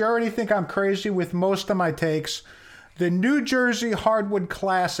here, since you already think I'm crazy with most of my takes, the New Jersey Hardwood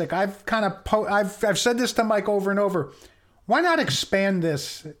Classic, I've said this to Mike over and over. Why not expand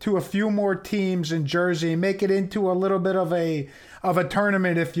this to a few more teams in Jersey and make it into a little bit of a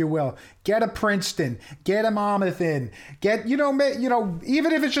tournament, if you will? Get a Princeton, get a Monmouth in, get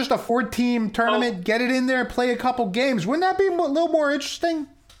even if it's just a 4-team tournament, get it in there, play a couple games. Wouldn't that be a little more interesting?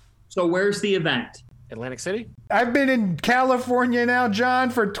 So where's the event? Atlantic City? I've been in California now,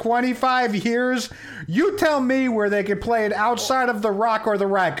 John, for 25 years. You tell me where they could play it outside of the Rock or the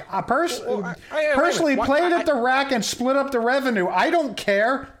Rack. Personally, play it at the Rack and split up the revenue. I don't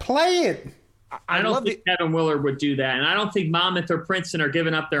care. Play it. I don't think Kevin Willard would do that, and I don't think Monmouth or Princeton are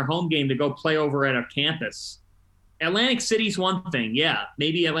giving up their home game to go play over at a campus. Atlantic City's one thing. Yeah,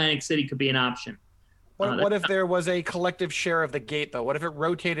 maybe Atlantic City could be an option. What if there was a collective share of the gate, though? What if it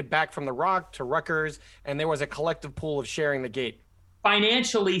rotated back from the Rock to Rutgers, and there was a collective pool of sharing the gate?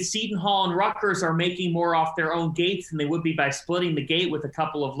 Financially, Seton Hall and Rutgers are making more off their own gates than they would be by splitting the gate with a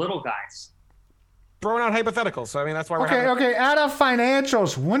couple of little guys. Throwing out hypotheticals. So, I mean, that's why we're Okay, out of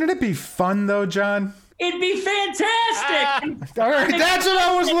financials, wouldn't it be fun, though, John? It'd be fantastic. All right, that's what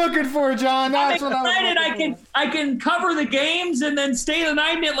I was looking for, John. That's what I was looking for. I can cover the games and then stay the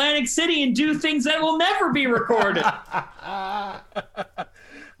night in Atlantic City and do things that will never be recorded.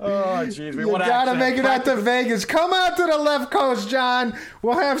 Oh, geez. You got to make it out to Vegas. Come out to the left coast, John.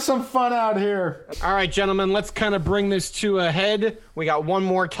 We'll have some fun out here. All right, gentlemen, let's kind of bring this to a head. We got one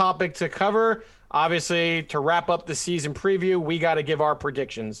more topic to cover. Obviously, to wrap up the season preview, we got to give our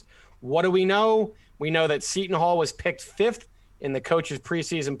predictions. What do we know? We know that Seton Hall was picked 5th in the coaches'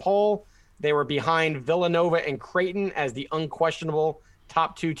 preseason poll. They were behind Villanova and Creighton as the unquestionable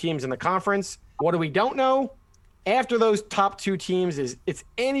top 2 teams in the conference. What do we don't know? After those top 2 teams, it's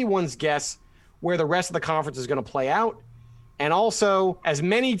anyone's guess where the rest of the conference is going to play out. And also, as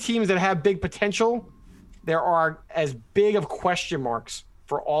many teams that have big potential, there are as big of question marks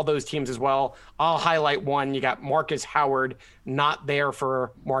for all those teams as well. I'll highlight one. You got Marcus Howard, not there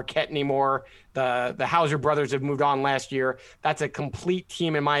for Marquette anymore. The Hauser brothers have moved on last year. That's a complete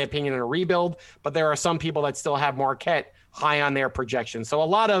team, in my opinion, in a rebuild. But there are some people that still have Marquette high on their projections. So a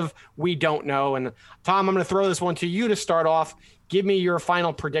lot of we don't know. And Tom, I'm going to throw this one to you to start off. Give me your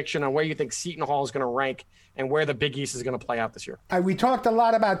final prediction on where you think Seton Hall is going to rank and where the Big East is going to play out this year. We talked a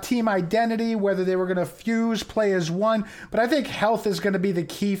lot about team identity, whether they were going to fuse, play as one, but I think health is going to be the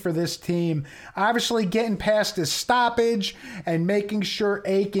key for this team. Obviously, getting past his stoppage and making sure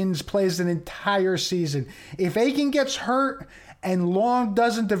Akins plays an entire season. If Aiken gets hurt and Long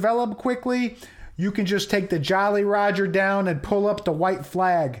doesn't develop quickly, you can just take the Jolly Roger down and pull up the white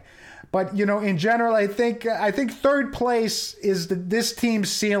flag. But, in general, I think 3rd place is this team's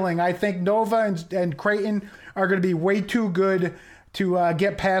ceiling. I think Nova and Creighton are going to be way too good to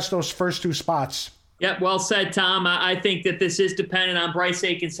get past those first 2 spots. Yep, well said, Tom. I think that this is dependent on Bryce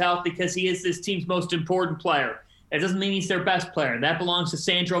Akins' health because he is this team's most important player. It doesn't mean he's their best player. That belongs to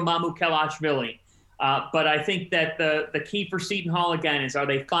Sandro Mamukelashvili. But I think that the key for Seton Hall, again, is are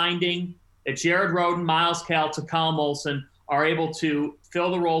they finding that Jared Roden, Miles Kell, Callum Olson are able to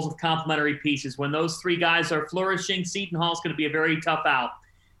fill the roles of complementary pieces. When those 3 guys are flourishing, Seton Hall is going to be a very tough out.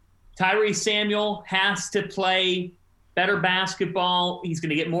 Tyrese Samuel has to play better basketball. He's going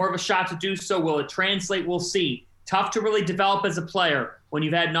to get more of a shot to do so. Will it translate? We'll see. Tough to really develop as a player when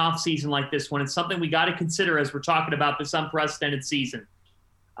you've had an off season like this one. It's something we got to consider as we're talking about this unprecedented season.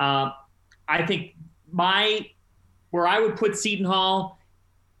 I think where I would put Seton Hall,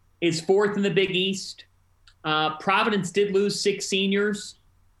 is 4th in the Big East. Providence did lose 6 seniors.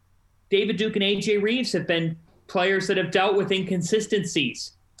 David Duke and A.J. Reeves have been players that have dealt with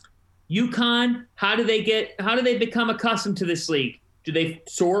inconsistencies. UConn, how do they become accustomed to this league? Do they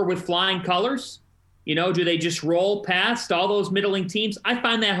soar with flying colors? Do they just roll past all those middling teams? I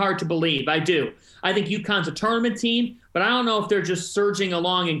find that hard to believe. I do. I think UConn's a tournament team, but I don't know if they're just surging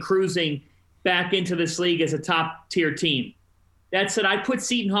along and cruising back into this league as a top-tier team. That said, I put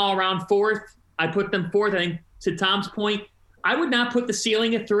Seton Hall around 4th. I put them 4th. I think, to Tom's point, I would not put the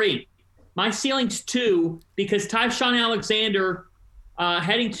ceiling at 3. My ceiling's 2 because Tyshawn Alexander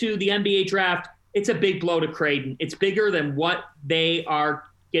heading to the NBA draft, it's a big blow to Creighton. It's bigger than what they are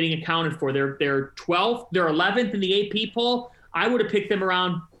getting accounted for. They're 12th, they're 11th in the AP poll. I would have picked them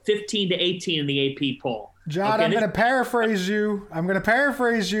around 15 to 18 in the AP poll. John, okay, I'm going to paraphrase you.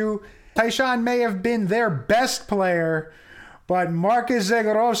 Tyshawn may have been their best player, but Marcus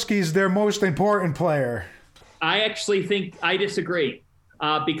Zagorowski's their most important player. I actually think I disagree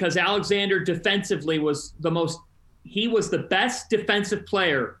because Alexander defensively was he was the best defensive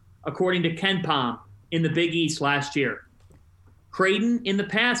player, according to Ken Pom, in the Big East last year. Creighton in the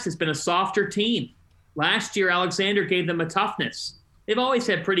past has been a softer team. Last year, Alexander gave them a toughness. They've always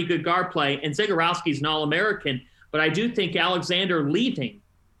had pretty good guard play, and Zagorowski's an All-American, but I do think Alexander leaving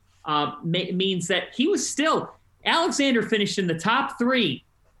means that he was still – Alexander finished in the top 3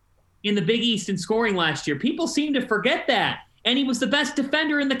 in the Big East in scoring last year. People seem to forget that, and he was the best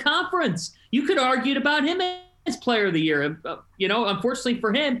defender in the conference. You could argue about him as player of the year. Unfortunately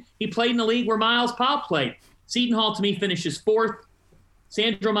for him, he played in the league where Miles Powell played. Seton Hall, to me, finishes 4th.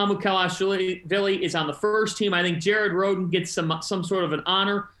 Sandro Mamukelashvili is on the first team. I think Jared Rhoden gets some sort of an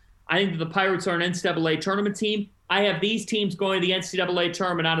honor. I think that the Pirates are an NCAA tournament team. I have these teams going to the NCAA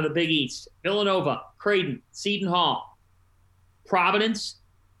tournament out of the Big East. Villanova, Creighton, Seton Hall, Providence,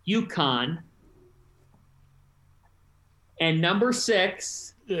 UConn, and number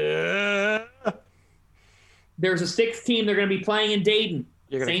 6. Yeah. There's a 6th team. They're going to be playing in Dayton.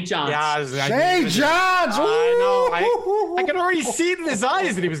 St. John's. Yeah, St. John's! I know. I can already see it in his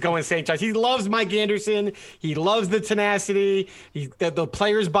eyes that he was going St. John's. He loves Mike Anderson. He loves the tenacity. The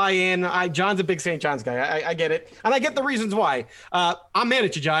players buy in. John's a big St. John's guy. I get it. And I get the reasons why. I'm mad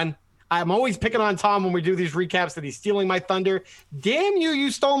at you, John. I'm always picking on Tom when we do these recaps that he's stealing my thunder. Damn you,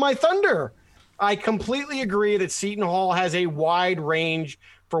 you stole my thunder. I completely agree that Seton Hall has a wide range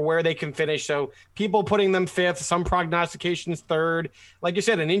for where they can finish. So people putting them 5th, some prognostications 3rd. Like you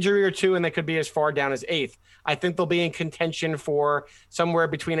said, an injury or 2, and they could be as far down as 8th. I think they'll be in contention for somewhere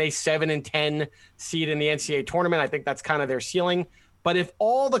between a 7 and 10 seed in the NCAA tournament. I think that's kind of their ceiling. But if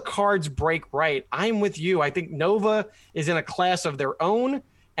all the cards break right, I'm with you. I think Nova is in a class of their own.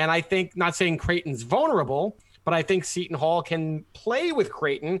 And I think, not saying Creighton's vulnerable, but I think Seton Hall can play with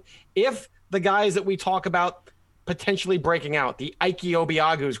Creighton if the guys that we talk about potentially breaking out, the Ike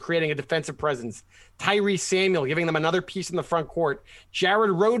Obiagus creating a defensive presence, Tyrese Samuel giving them another piece in the front court,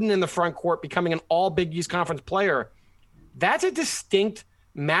 Jared Rhoden in the front court becoming an all Big East Conference player. That's a distinct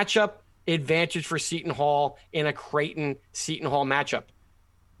matchup advantage for Seton Hall in a Creighton-Seton Hall matchup.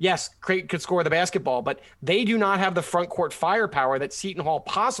 Yes, Creighton could score the basketball, but they do not have the front court firepower that Seton Hall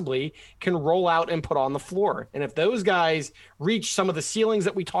possibly can roll out and put on the floor. And if those guys reach some of the ceilings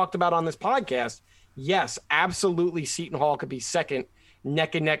that we talked about on this podcast, yes, absolutely, Seton Hall could be second,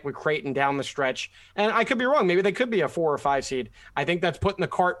 neck and neck with Creighton down the stretch. And I could be wrong. Maybe they could be a 4 or 5 seed. I think that's putting the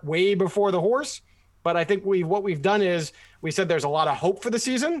cart way before the horse. But I think what we've done is we said there's a lot of hope for the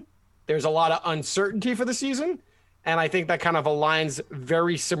season. There's a lot of uncertainty for the season. And I think that kind of aligns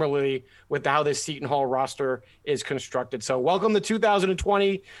very similarly with how this Seton Hall roster is constructed. So welcome to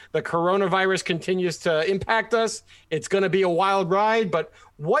 2020. The coronavirus continues to impact us. It's going to be a wild ride, but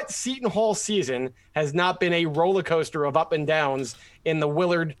what Seton Hall season has not been a roller coaster of up and downs in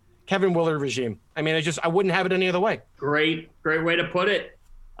the Kevin Willard regime? I mean, I wouldn't have it any other way. Great way to put it.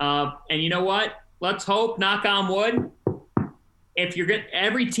 And you know what? Let's hope, knock on wood, if you're good,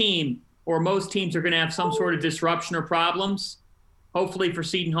 every team or most teams are going to have some sort of disruption or problems. Hopefully for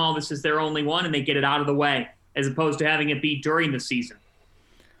Seton Hall, this is their only one and they get it out of the way as opposed to having it be during the season.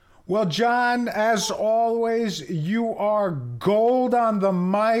 Well, John, as always, you are gold on the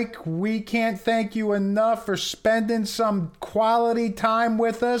mic. We can't thank you enough for spending some quality time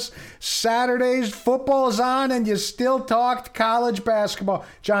with us. Saturdays, football's on, and you still talked college basketball.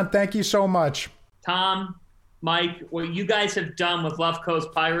 John, thank you so much. Tom, Mike, what you guys have done with Left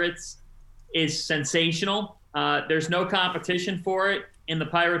Coast Pirates is sensational. There's no competition for it in the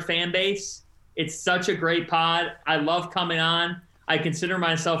Pirate fan base. It's such a great pod. I love coming on. I consider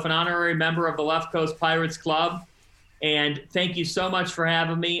myself an honorary member of the Left Coast Pirates Club. And thank you so much for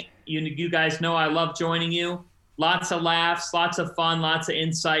having me. You guys know I love joining you. Lots of laughs, lots of fun, lots of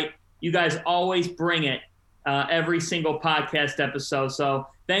insight. You guys always bring it every single podcast episode. So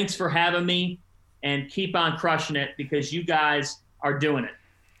thanks for having me, and keep on crushing it because you guys are doing it.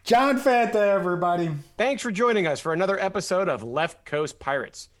 John Fanta, everybody. Thanks for joining us for another episode of Left Coast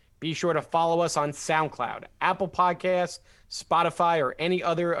Pirates. Be sure to follow us on SoundCloud, Apple Podcasts, Spotify, or any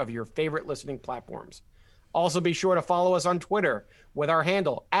other of your favorite listening platforms. Also, be sure to follow us on Twitter with our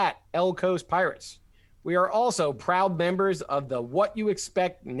handle @LCoastPirates. We are also proud members of the What You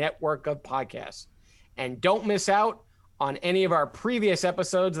Expect network of podcasts. And don't miss out on any of our previous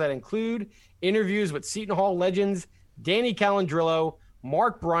episodes that include interviews with Seton Hall legends Danny Calandrillo,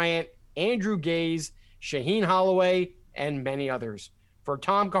 Mark Bryant, Andrew Gaze, Shaheen Holloway, and many others. For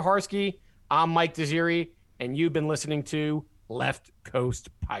Tom Kaharski, I'm Mike Desiri, and you've been listening to Left Coast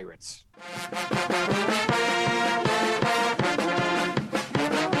Pirates.